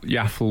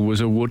Yaffle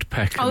was a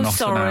woodpecker, not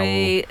an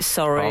owl.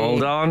 Sorry.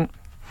 Hold on.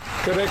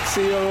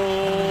 Correczione,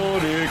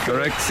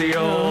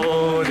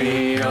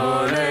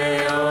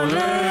 ole.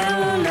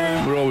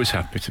 We're always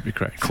happy to be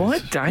corrected.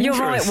 Quite dangerous. You're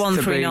right,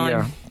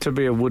 139. To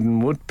be a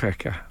wooden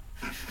woodpecker.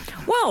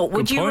 Well,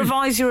 would you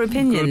revise your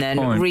opinion then?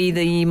 Re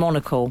the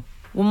monocle.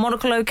 Well,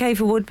 monocle okay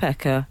for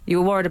woodpecker?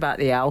 You were worried about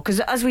the owl because,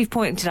 as we've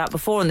pointed out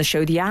before on the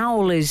show, the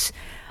owl is.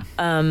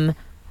 I mean,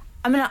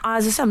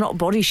 as I say, I'm not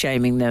body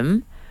shaming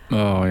them.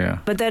 Oh yeah.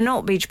 But they're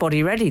not beach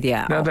body ready. The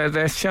owl. No,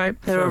 they're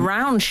shaped. They're a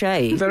round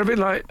shape. They're a bit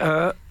like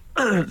the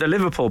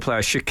Liverpool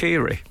player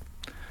Shaqiri.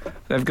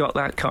 They've got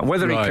that kind.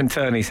 Whether he can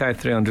turn his head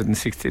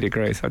 360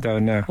 degrees, I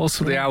don't know.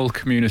 Also, the owl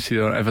community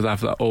don't ever have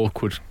that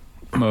awkward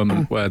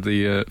moment where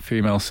the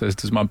female says,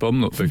 "Does my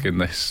bum look big in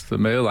this?" The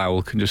male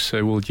owl can just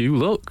say, "Well,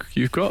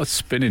 you've got a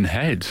spinning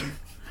head.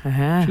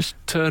 Just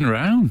turn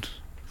around."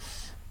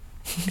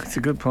 That's a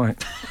good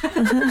point.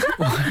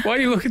 Why are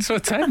you looking so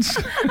tense?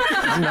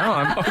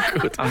 No,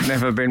 I've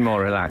never been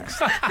more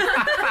relaxed.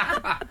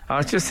 I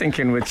was just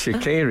thinking with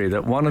Shaqiri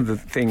that one of the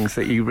things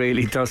that he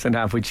really doesn't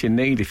have, which you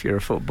need if you're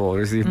a footballer,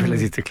 is the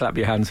ability to clap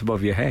your hands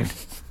above your head.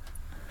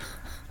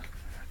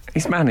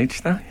 He's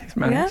managed, though. He's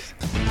managed.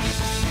 Yeah.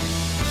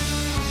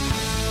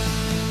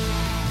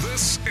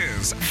 This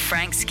is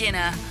Frank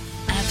Skinner,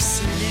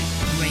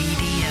 Absolute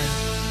Radio.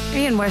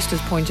 Ian West has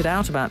pointed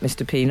out about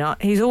Mr.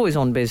 Peanut. He's always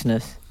on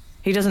business.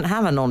 He doesn't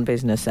have a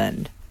non-business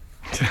end.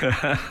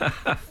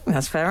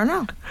 That's fair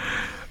enough.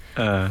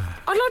 I'd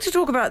like to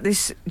talk about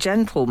this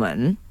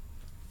gentleman.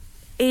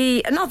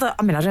 I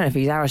don't know if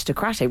he's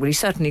aristocratic, but he's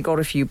certainly got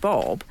a few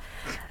bob.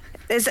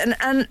 There's an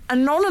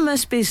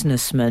anonymous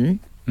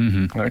businessman.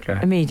 Mm-hmm. Okay.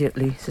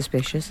 Immediately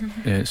suspicious.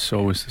 Yeah, it's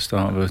always the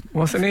start of a...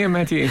 Wasn't he a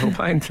medieval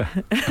painter?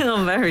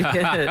 Oh, very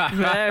good.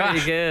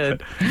 Very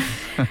good.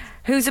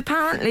 Who's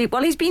apparently...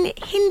 Well, he's been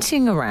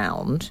hinting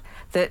around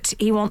that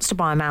he wants to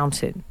buy a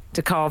mountain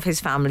to carve his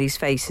family's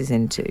faces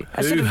into.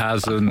 Who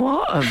hasn't?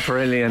 What a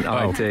brilliant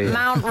idea.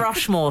 Mount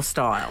Rushmore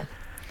style.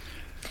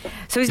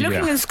 So he's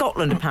looking in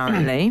Scotland,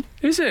 apparently.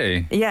 Is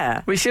he?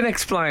 Yeah. We should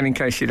explain, in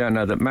case you don't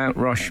know, that Mount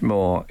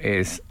Rushmore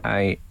is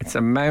a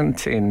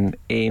mountain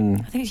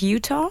in... I think it's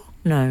Utah?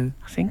 No.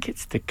 I think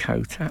it's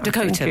Dakota.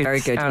 Dakota, very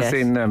good, as yes.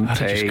 in... I'd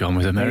have just gone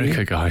with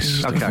America,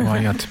 guys. Okay. I don't know why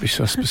you had to be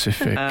so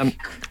specific.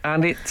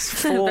 And it's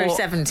four... Very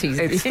 70s.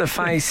 It's the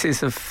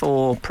faces of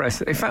four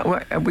presidents. In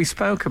fact, we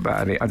spoke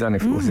about it. I don't know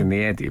if it was in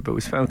the Eddie, but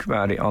we spoke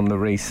about it on the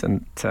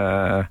recent...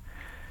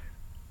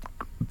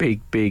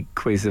 Big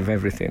quiz of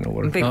everything, or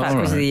whatever. Big fat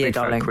quiz of the year, big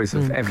darling. Fat quiz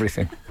of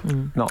everything.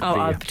 Not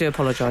I do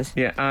apologise.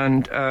 Yeah,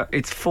 and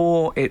it's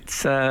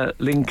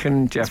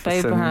Lincoln, Jefferson,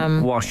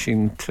 Abraham.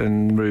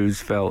 Washington,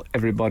 Roosevelt.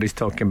 Everybody's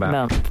talking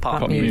about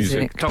pop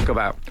music. Talk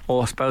about,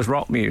 or I suppose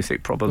rock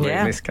music, probably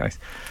in this case.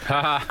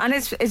 And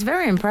it's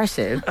very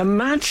impressive.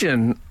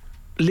 Imagine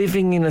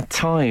living in a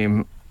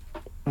time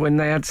when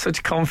they had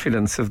such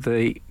confidence of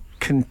the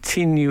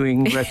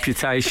continuing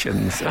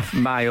reputations of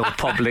male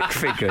public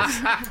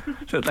figures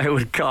that they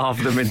would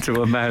carve them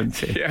into a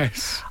mountain.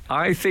 Yes.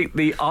 I think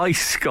the ice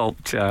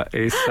sculpture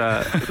is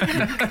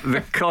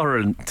the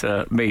current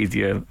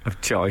medium of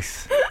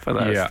choice for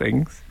those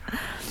things.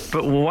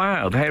 But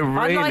wow, they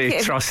really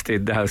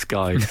trusted those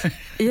guys.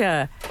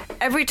 Yeah.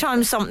 Every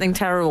time something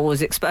terrible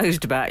was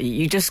exposed about you,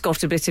 you just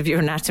got a bit of your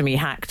anatomy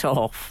hacked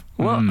off.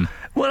 Well,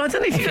 I don't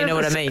know if you know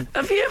what I mean.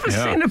 Have you ever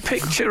seen a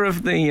picture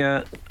of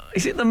the...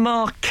 is it the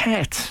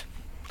maquette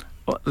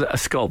that a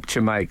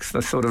sculpture makes,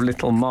 the sort of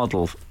little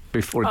model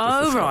before it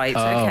does the right.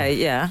 Okay,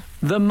 yeah.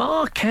 The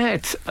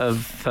maquette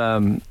of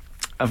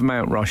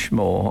Mount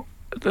Rushmore,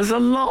 there's a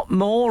lot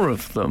more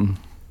of them.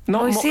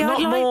 Not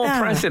more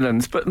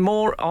presidents, but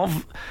more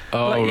of...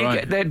 you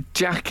get their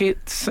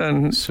jackets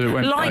and... So it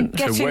went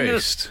to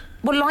waste.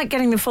 Like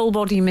getting the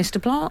full-body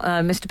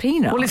Mr.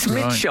 Peanut. Well, it's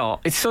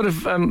mid-shot. It's sort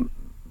of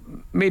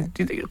mid...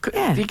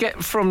 You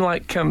get from,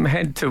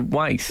 head to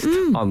waist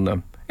on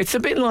them. It's a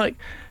bit like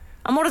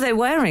And what are they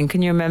wearing?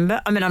 Can you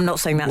remember? I mean, I'm not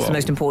saying that's the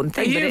most important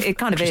thing, but it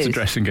kind of just is. Just a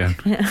dressing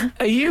gown.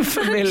 Are you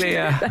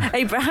familiar?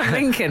 Abraham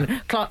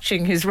Lincoln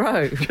clutching his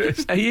robe.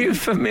 Are you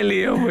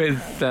familiar with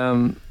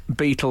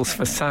Beatles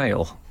for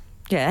Sale?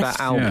 Yes. That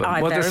album.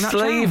 I Well, the very much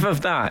sleeve am.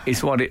 of that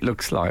is what it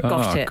looks like.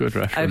 Got it. Good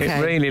reference. Okay.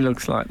 It really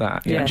looks like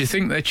that. Yeah. Do you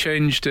think they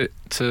changed it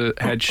to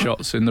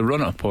headshots in the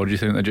run-up, or do you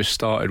think they just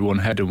started one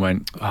head and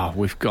went,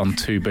 we've gone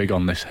too big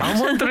on this head? I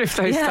wonder if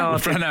they We've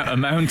started. run out of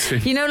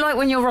mountain. You know, like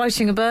when you're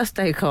writing a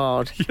birthday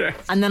card, Yes.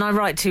 and then I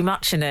write too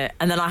much in it,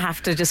 and then I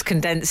have to just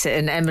condense it,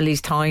 and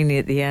Emily's tiny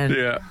at the end.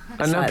 Yeah.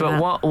 I know, like but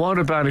that. what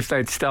about if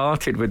they'd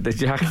started with the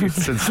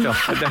jackets and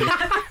stuff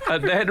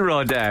and then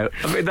run out?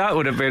 I mean, that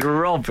would have been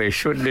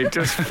rubbish, wouldn't it?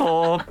 Just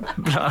 4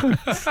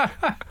 blokes.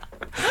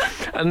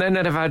 And then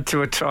they'd have had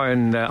to try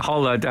and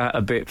hollowed out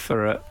a bit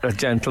for a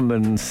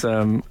gentleman's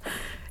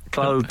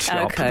clothes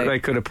shop that they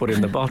could have put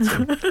in the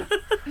bottom.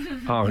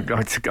 Oh,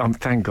 God,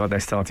 thank God they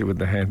started with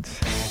the heads.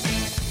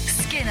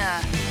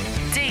 Skinner,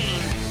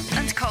 Dean,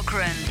 and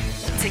Cochrane.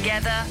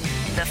 Together,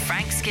 The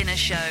Frank Skinner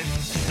Show.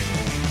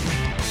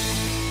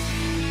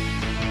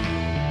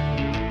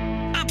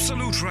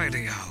 Absolute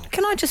Radio.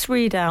 Can I just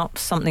read out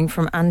something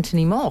from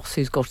Anthony Moss,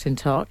 who's got in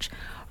touch,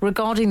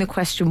 regarding the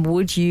question,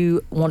 would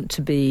you want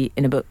to be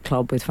in a book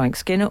club with Frank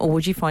Skinner, or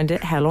would you find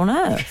it hell on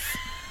earth?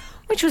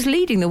 Which was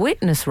leading the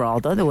witness,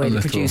 rather, the way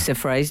the producer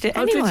phrased it.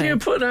 Oh, Anyway. did you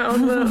put that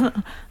on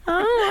the...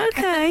 Oh,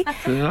 okay.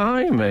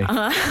 Blimey.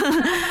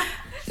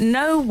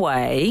 No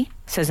way,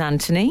 says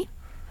Anthony.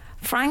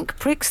 Frank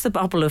pricks the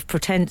bubble of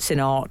pretense in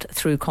art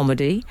through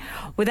comedy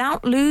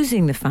without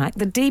losing the fact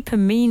that deeper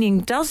meaning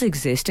does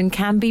exist and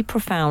can be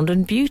profound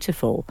and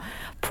beautiful.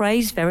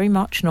 Praise very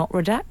much not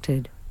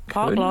redacted.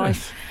 Park Goodness.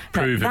 life.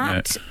 Now, Proving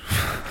it.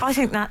 I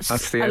think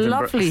that's the a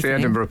lovely the thing.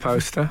 Edinburgh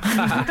poster.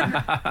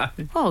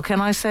 Oh,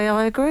 can I say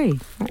I agree?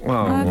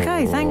 Oh,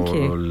 Okay, thank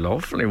you.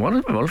 Lovely. What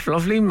a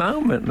lovely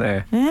moment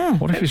there. Yeah.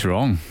 What if he's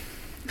wrong?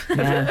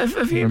 Yeah.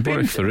 Have you What been...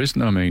 if there is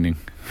no meaning?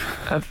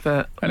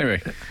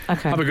 Anyway,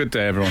 Okay. have a good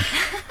day, everyone.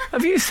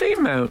 Have you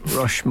seen Mount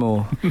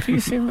Rushmore? Have you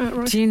seen Mount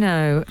Rushmore? Do you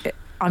know,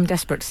 I'm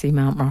desperate to see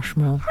Mount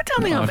Rushmore. I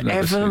don't think I've I've never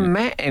ever seen it.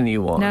 met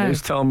anyone No.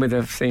 who's told me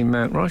they've seen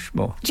Mount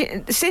Rushmore.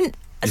 Since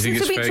it's we've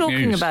been fake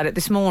talking news? about it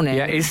this morning.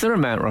 Yeah, is there a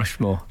Mount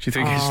Rushmore? Do you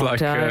think it's Oh, like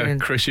don't.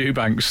 Chris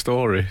Eubank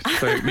story?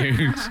 Fake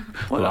news.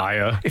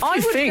 Liar. If I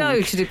you would think,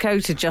 go to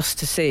Dakota just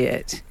to see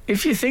it.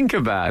 if you think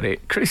about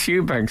it, Chris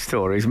Eubank's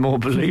story is more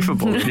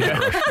believable than Mount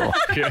Rushmore.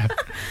 Yeah.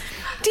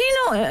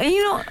 Are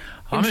you not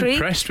I'm intrigued?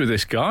 impressed with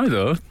this guy,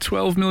 though.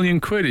 12 million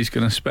quid he's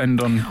going to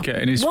spend on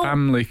getting his Well-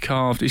 family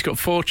carved. He's got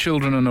 4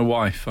 children and a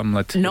wife, I'm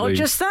led to Not believe.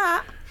 just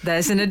that.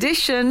 There's an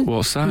addition.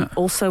 What's that?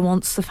 Also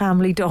wants the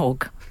family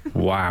dog,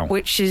 Wow.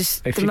 which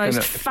is If the you're most gonna-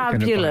 if you're gonna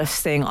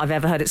fabulous thing I've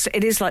ever heard.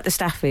 It is like the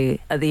Staffy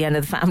at the end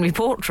of the family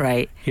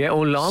portrait. Yeah,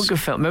 or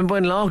Lagerfeld. Remember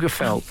when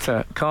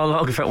Lagerfeld, Karl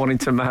Lagerfeld wanted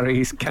to marry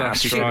his cat?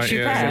 That's He said right, it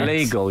yeah. was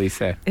illegal, he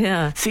said.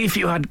 Yeah. See, if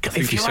you had... I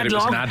think he said it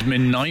was an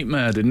admin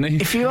nightmare, didn't he?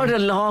 If you had a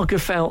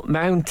Lagerfeld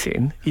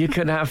mountain, you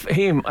could have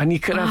him, and you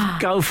could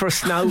have go for a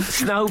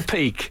snow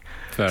peak.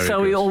 Very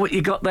so good.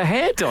 you got the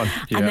hair done.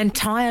 Yeah. And then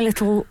tie a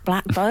little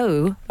black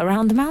bow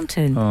around the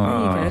mountain. There you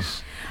go.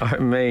 Nice. I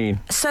mean,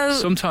 So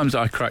Sometimes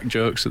I crack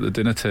jokes at the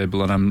dinner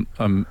table and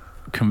I'm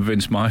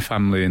convinced my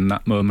family in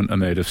that moment are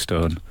made of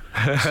stone.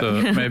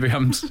 So maybe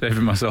I'm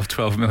saving myself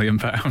 £12 million.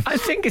 I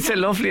think it's a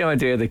lovely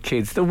idea, the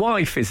kids. The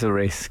wife is a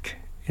risk,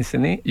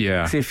 isn't it?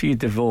 Yeah. 'Cause if you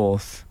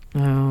divorce,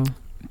 oh.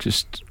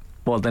 Just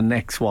well, the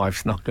next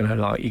wife's not going to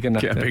like... You're going to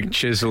get have a to... big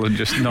chisel and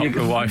just knock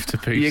the wife to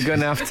pieces. You're going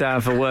to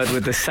have a word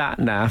with the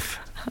sat-nav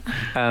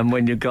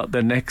when you've got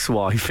the next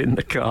wife in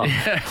the car. You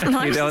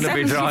don't want to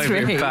be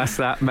driving 1973. past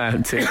that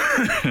mountain.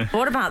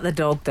 What about the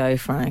dog, though,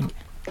 Frank?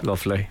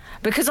 Lovely.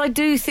 Because I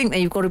do think that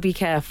you've got to be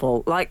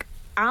careful. Like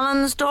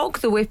Alun's dog,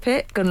 the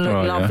Whippet, going to look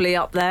Oh, yeah. lovely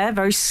up there.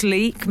 Very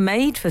sleek,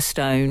 made for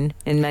stone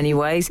in many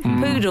ways.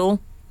 Poodle,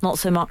 not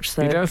so much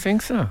so. You don't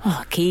think so?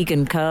 Oh,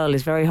 Keegan Curl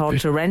is very hard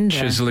to render.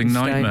 Chiseling in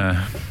stone.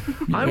 nightmare.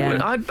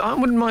 I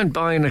wouldn't mind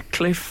buying a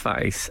Cliff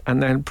face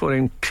and then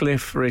putting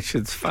Cliff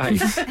Richard's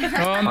face.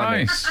 Oh,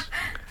 nice.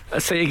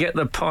 So you get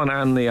the pun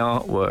and the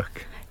artwork.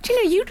 Do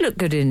you know you'd look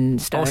good in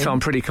stone? Also, I'm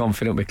pretty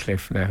confident with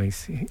Cliff now.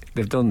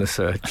 They've done the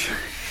search.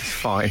 He's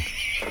fine.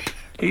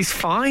 He's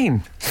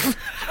fine.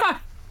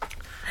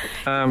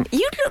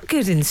 You'd look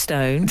good in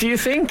stone. Do you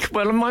think?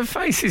 Well, my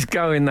face is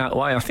going that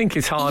way. I think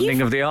it's hardening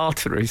You've of the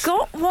arteries.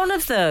 Got one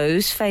of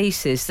those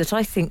faces that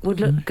I think would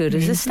look good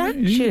as a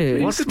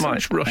statue. What's my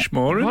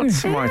Rushmore, isn't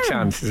What's it? my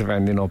chances of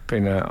ending up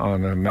on a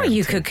mountain? Well,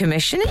 you could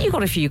commission it. You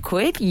got a few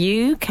quid.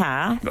 You,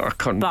 Kath,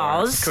 I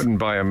Buzz. couldn't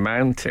buy a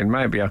mountain.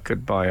 Maybe I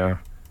could buy a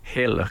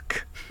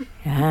hillock.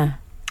 Yeah.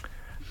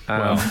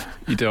 Well,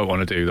 you don't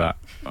want to do that.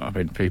 I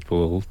mean,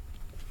 people,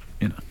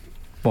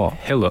 What?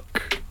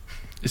 hillock.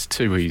 It's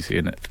too easy,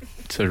 isn't it,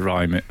 to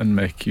rhyme it and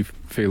make you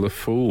feel a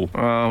fool.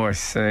 Oh, I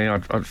see.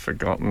 I'd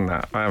forgotten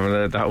that. I haven't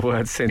heard that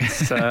word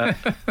since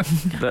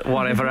that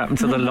whatever happened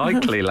to the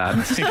Likely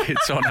Lads. I think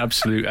it's on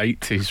absolute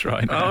 80s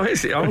right now. Oh,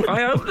 is it?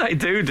 I hope they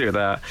do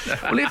that.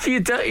 Well,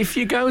 if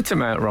you go to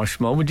Mount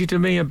Rushmore, would you do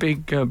me a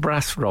big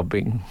brass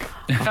robbing?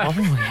 Oh,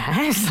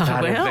 yes,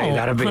 I will.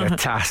 That'd be a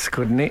task,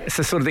 wouldn't it? It's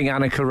the sort of thing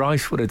Annika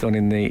Rice would have done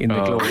in the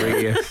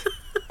glory years.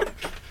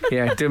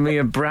 Yeah, do me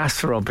a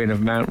brass robbing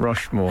of Mount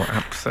Rushmore.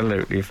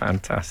 Absolutely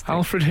fantastic.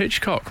 Alfred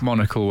Hitchcock,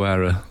 monocle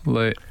wearer,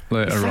 late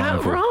Is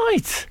arrival. that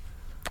right?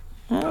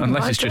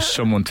 Unless it's just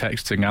someone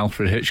texting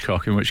Alfred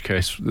Hitchcock, in which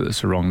case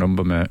that's the wrong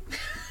number, mate.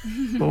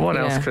 Well, what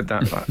else could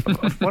that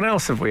be? What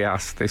else have we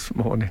asked this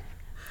morning?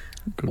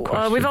 Good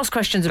question. We've asked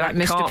questions about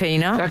Mr.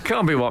 Peanut. That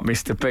can't be what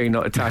Mr.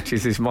 Peanut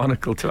attaches his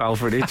monocle to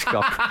Alfred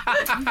Hitchcock.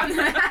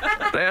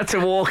 They had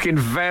to walk in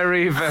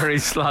very, very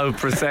slow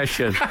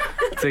procession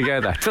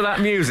together to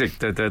that music.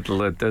 They did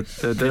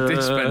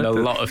spend a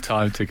lot of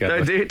time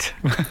together.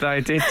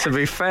 They did. To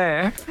be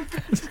fair,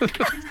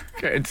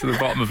 Getting to the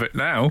bottom of it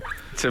now.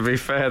 To be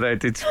fair, they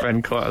did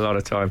spend quite a lot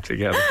of time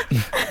together.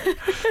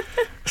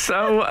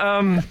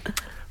 So,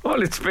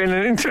 well, it's been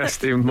an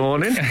interesting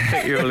morning, I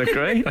think you'll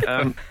agree.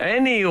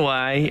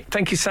 Anyway,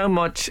 thank you so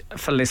much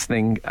for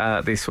listening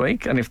this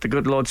week. And if the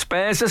good Lord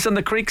spares us and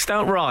the creeks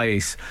don't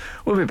rise,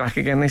 we'll be back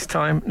again this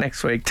time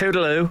next week.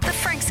 Toodaloo. The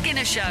Frank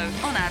Skinner Show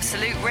on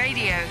Absolute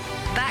Radio.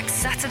 Back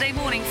Saturday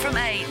morning from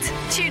 8.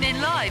 Tune in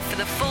live for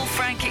the full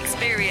Frank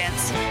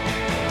experience.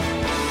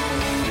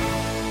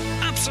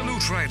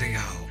 Absolute Radio.